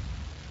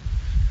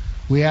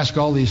 We ask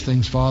all these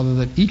things, Father,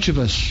 that each of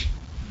us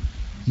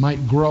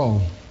might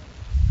grow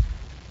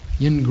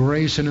in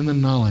grace and in the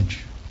knowledge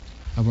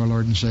of our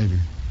Lord and Savior.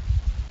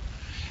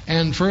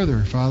 And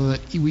further, Father,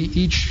 that we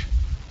each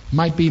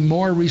might be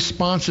more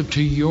responsive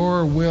to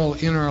your will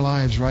in our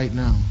lives right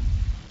now,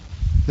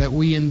 that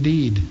we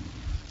indeed,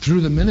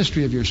 through the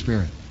ministry of your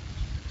Spirit,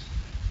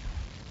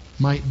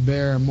 might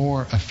bear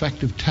more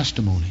effective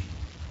testimony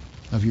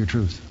of your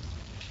truth.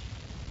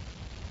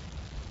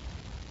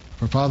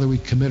 For Father, we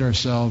commit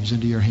ourselves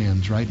into your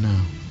hands right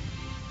now.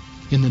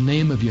 In the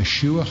name of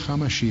Yeshua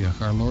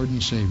HaMashiach, our Lord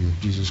and Savior,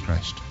 Jesus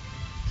Christ.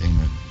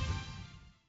 Amen.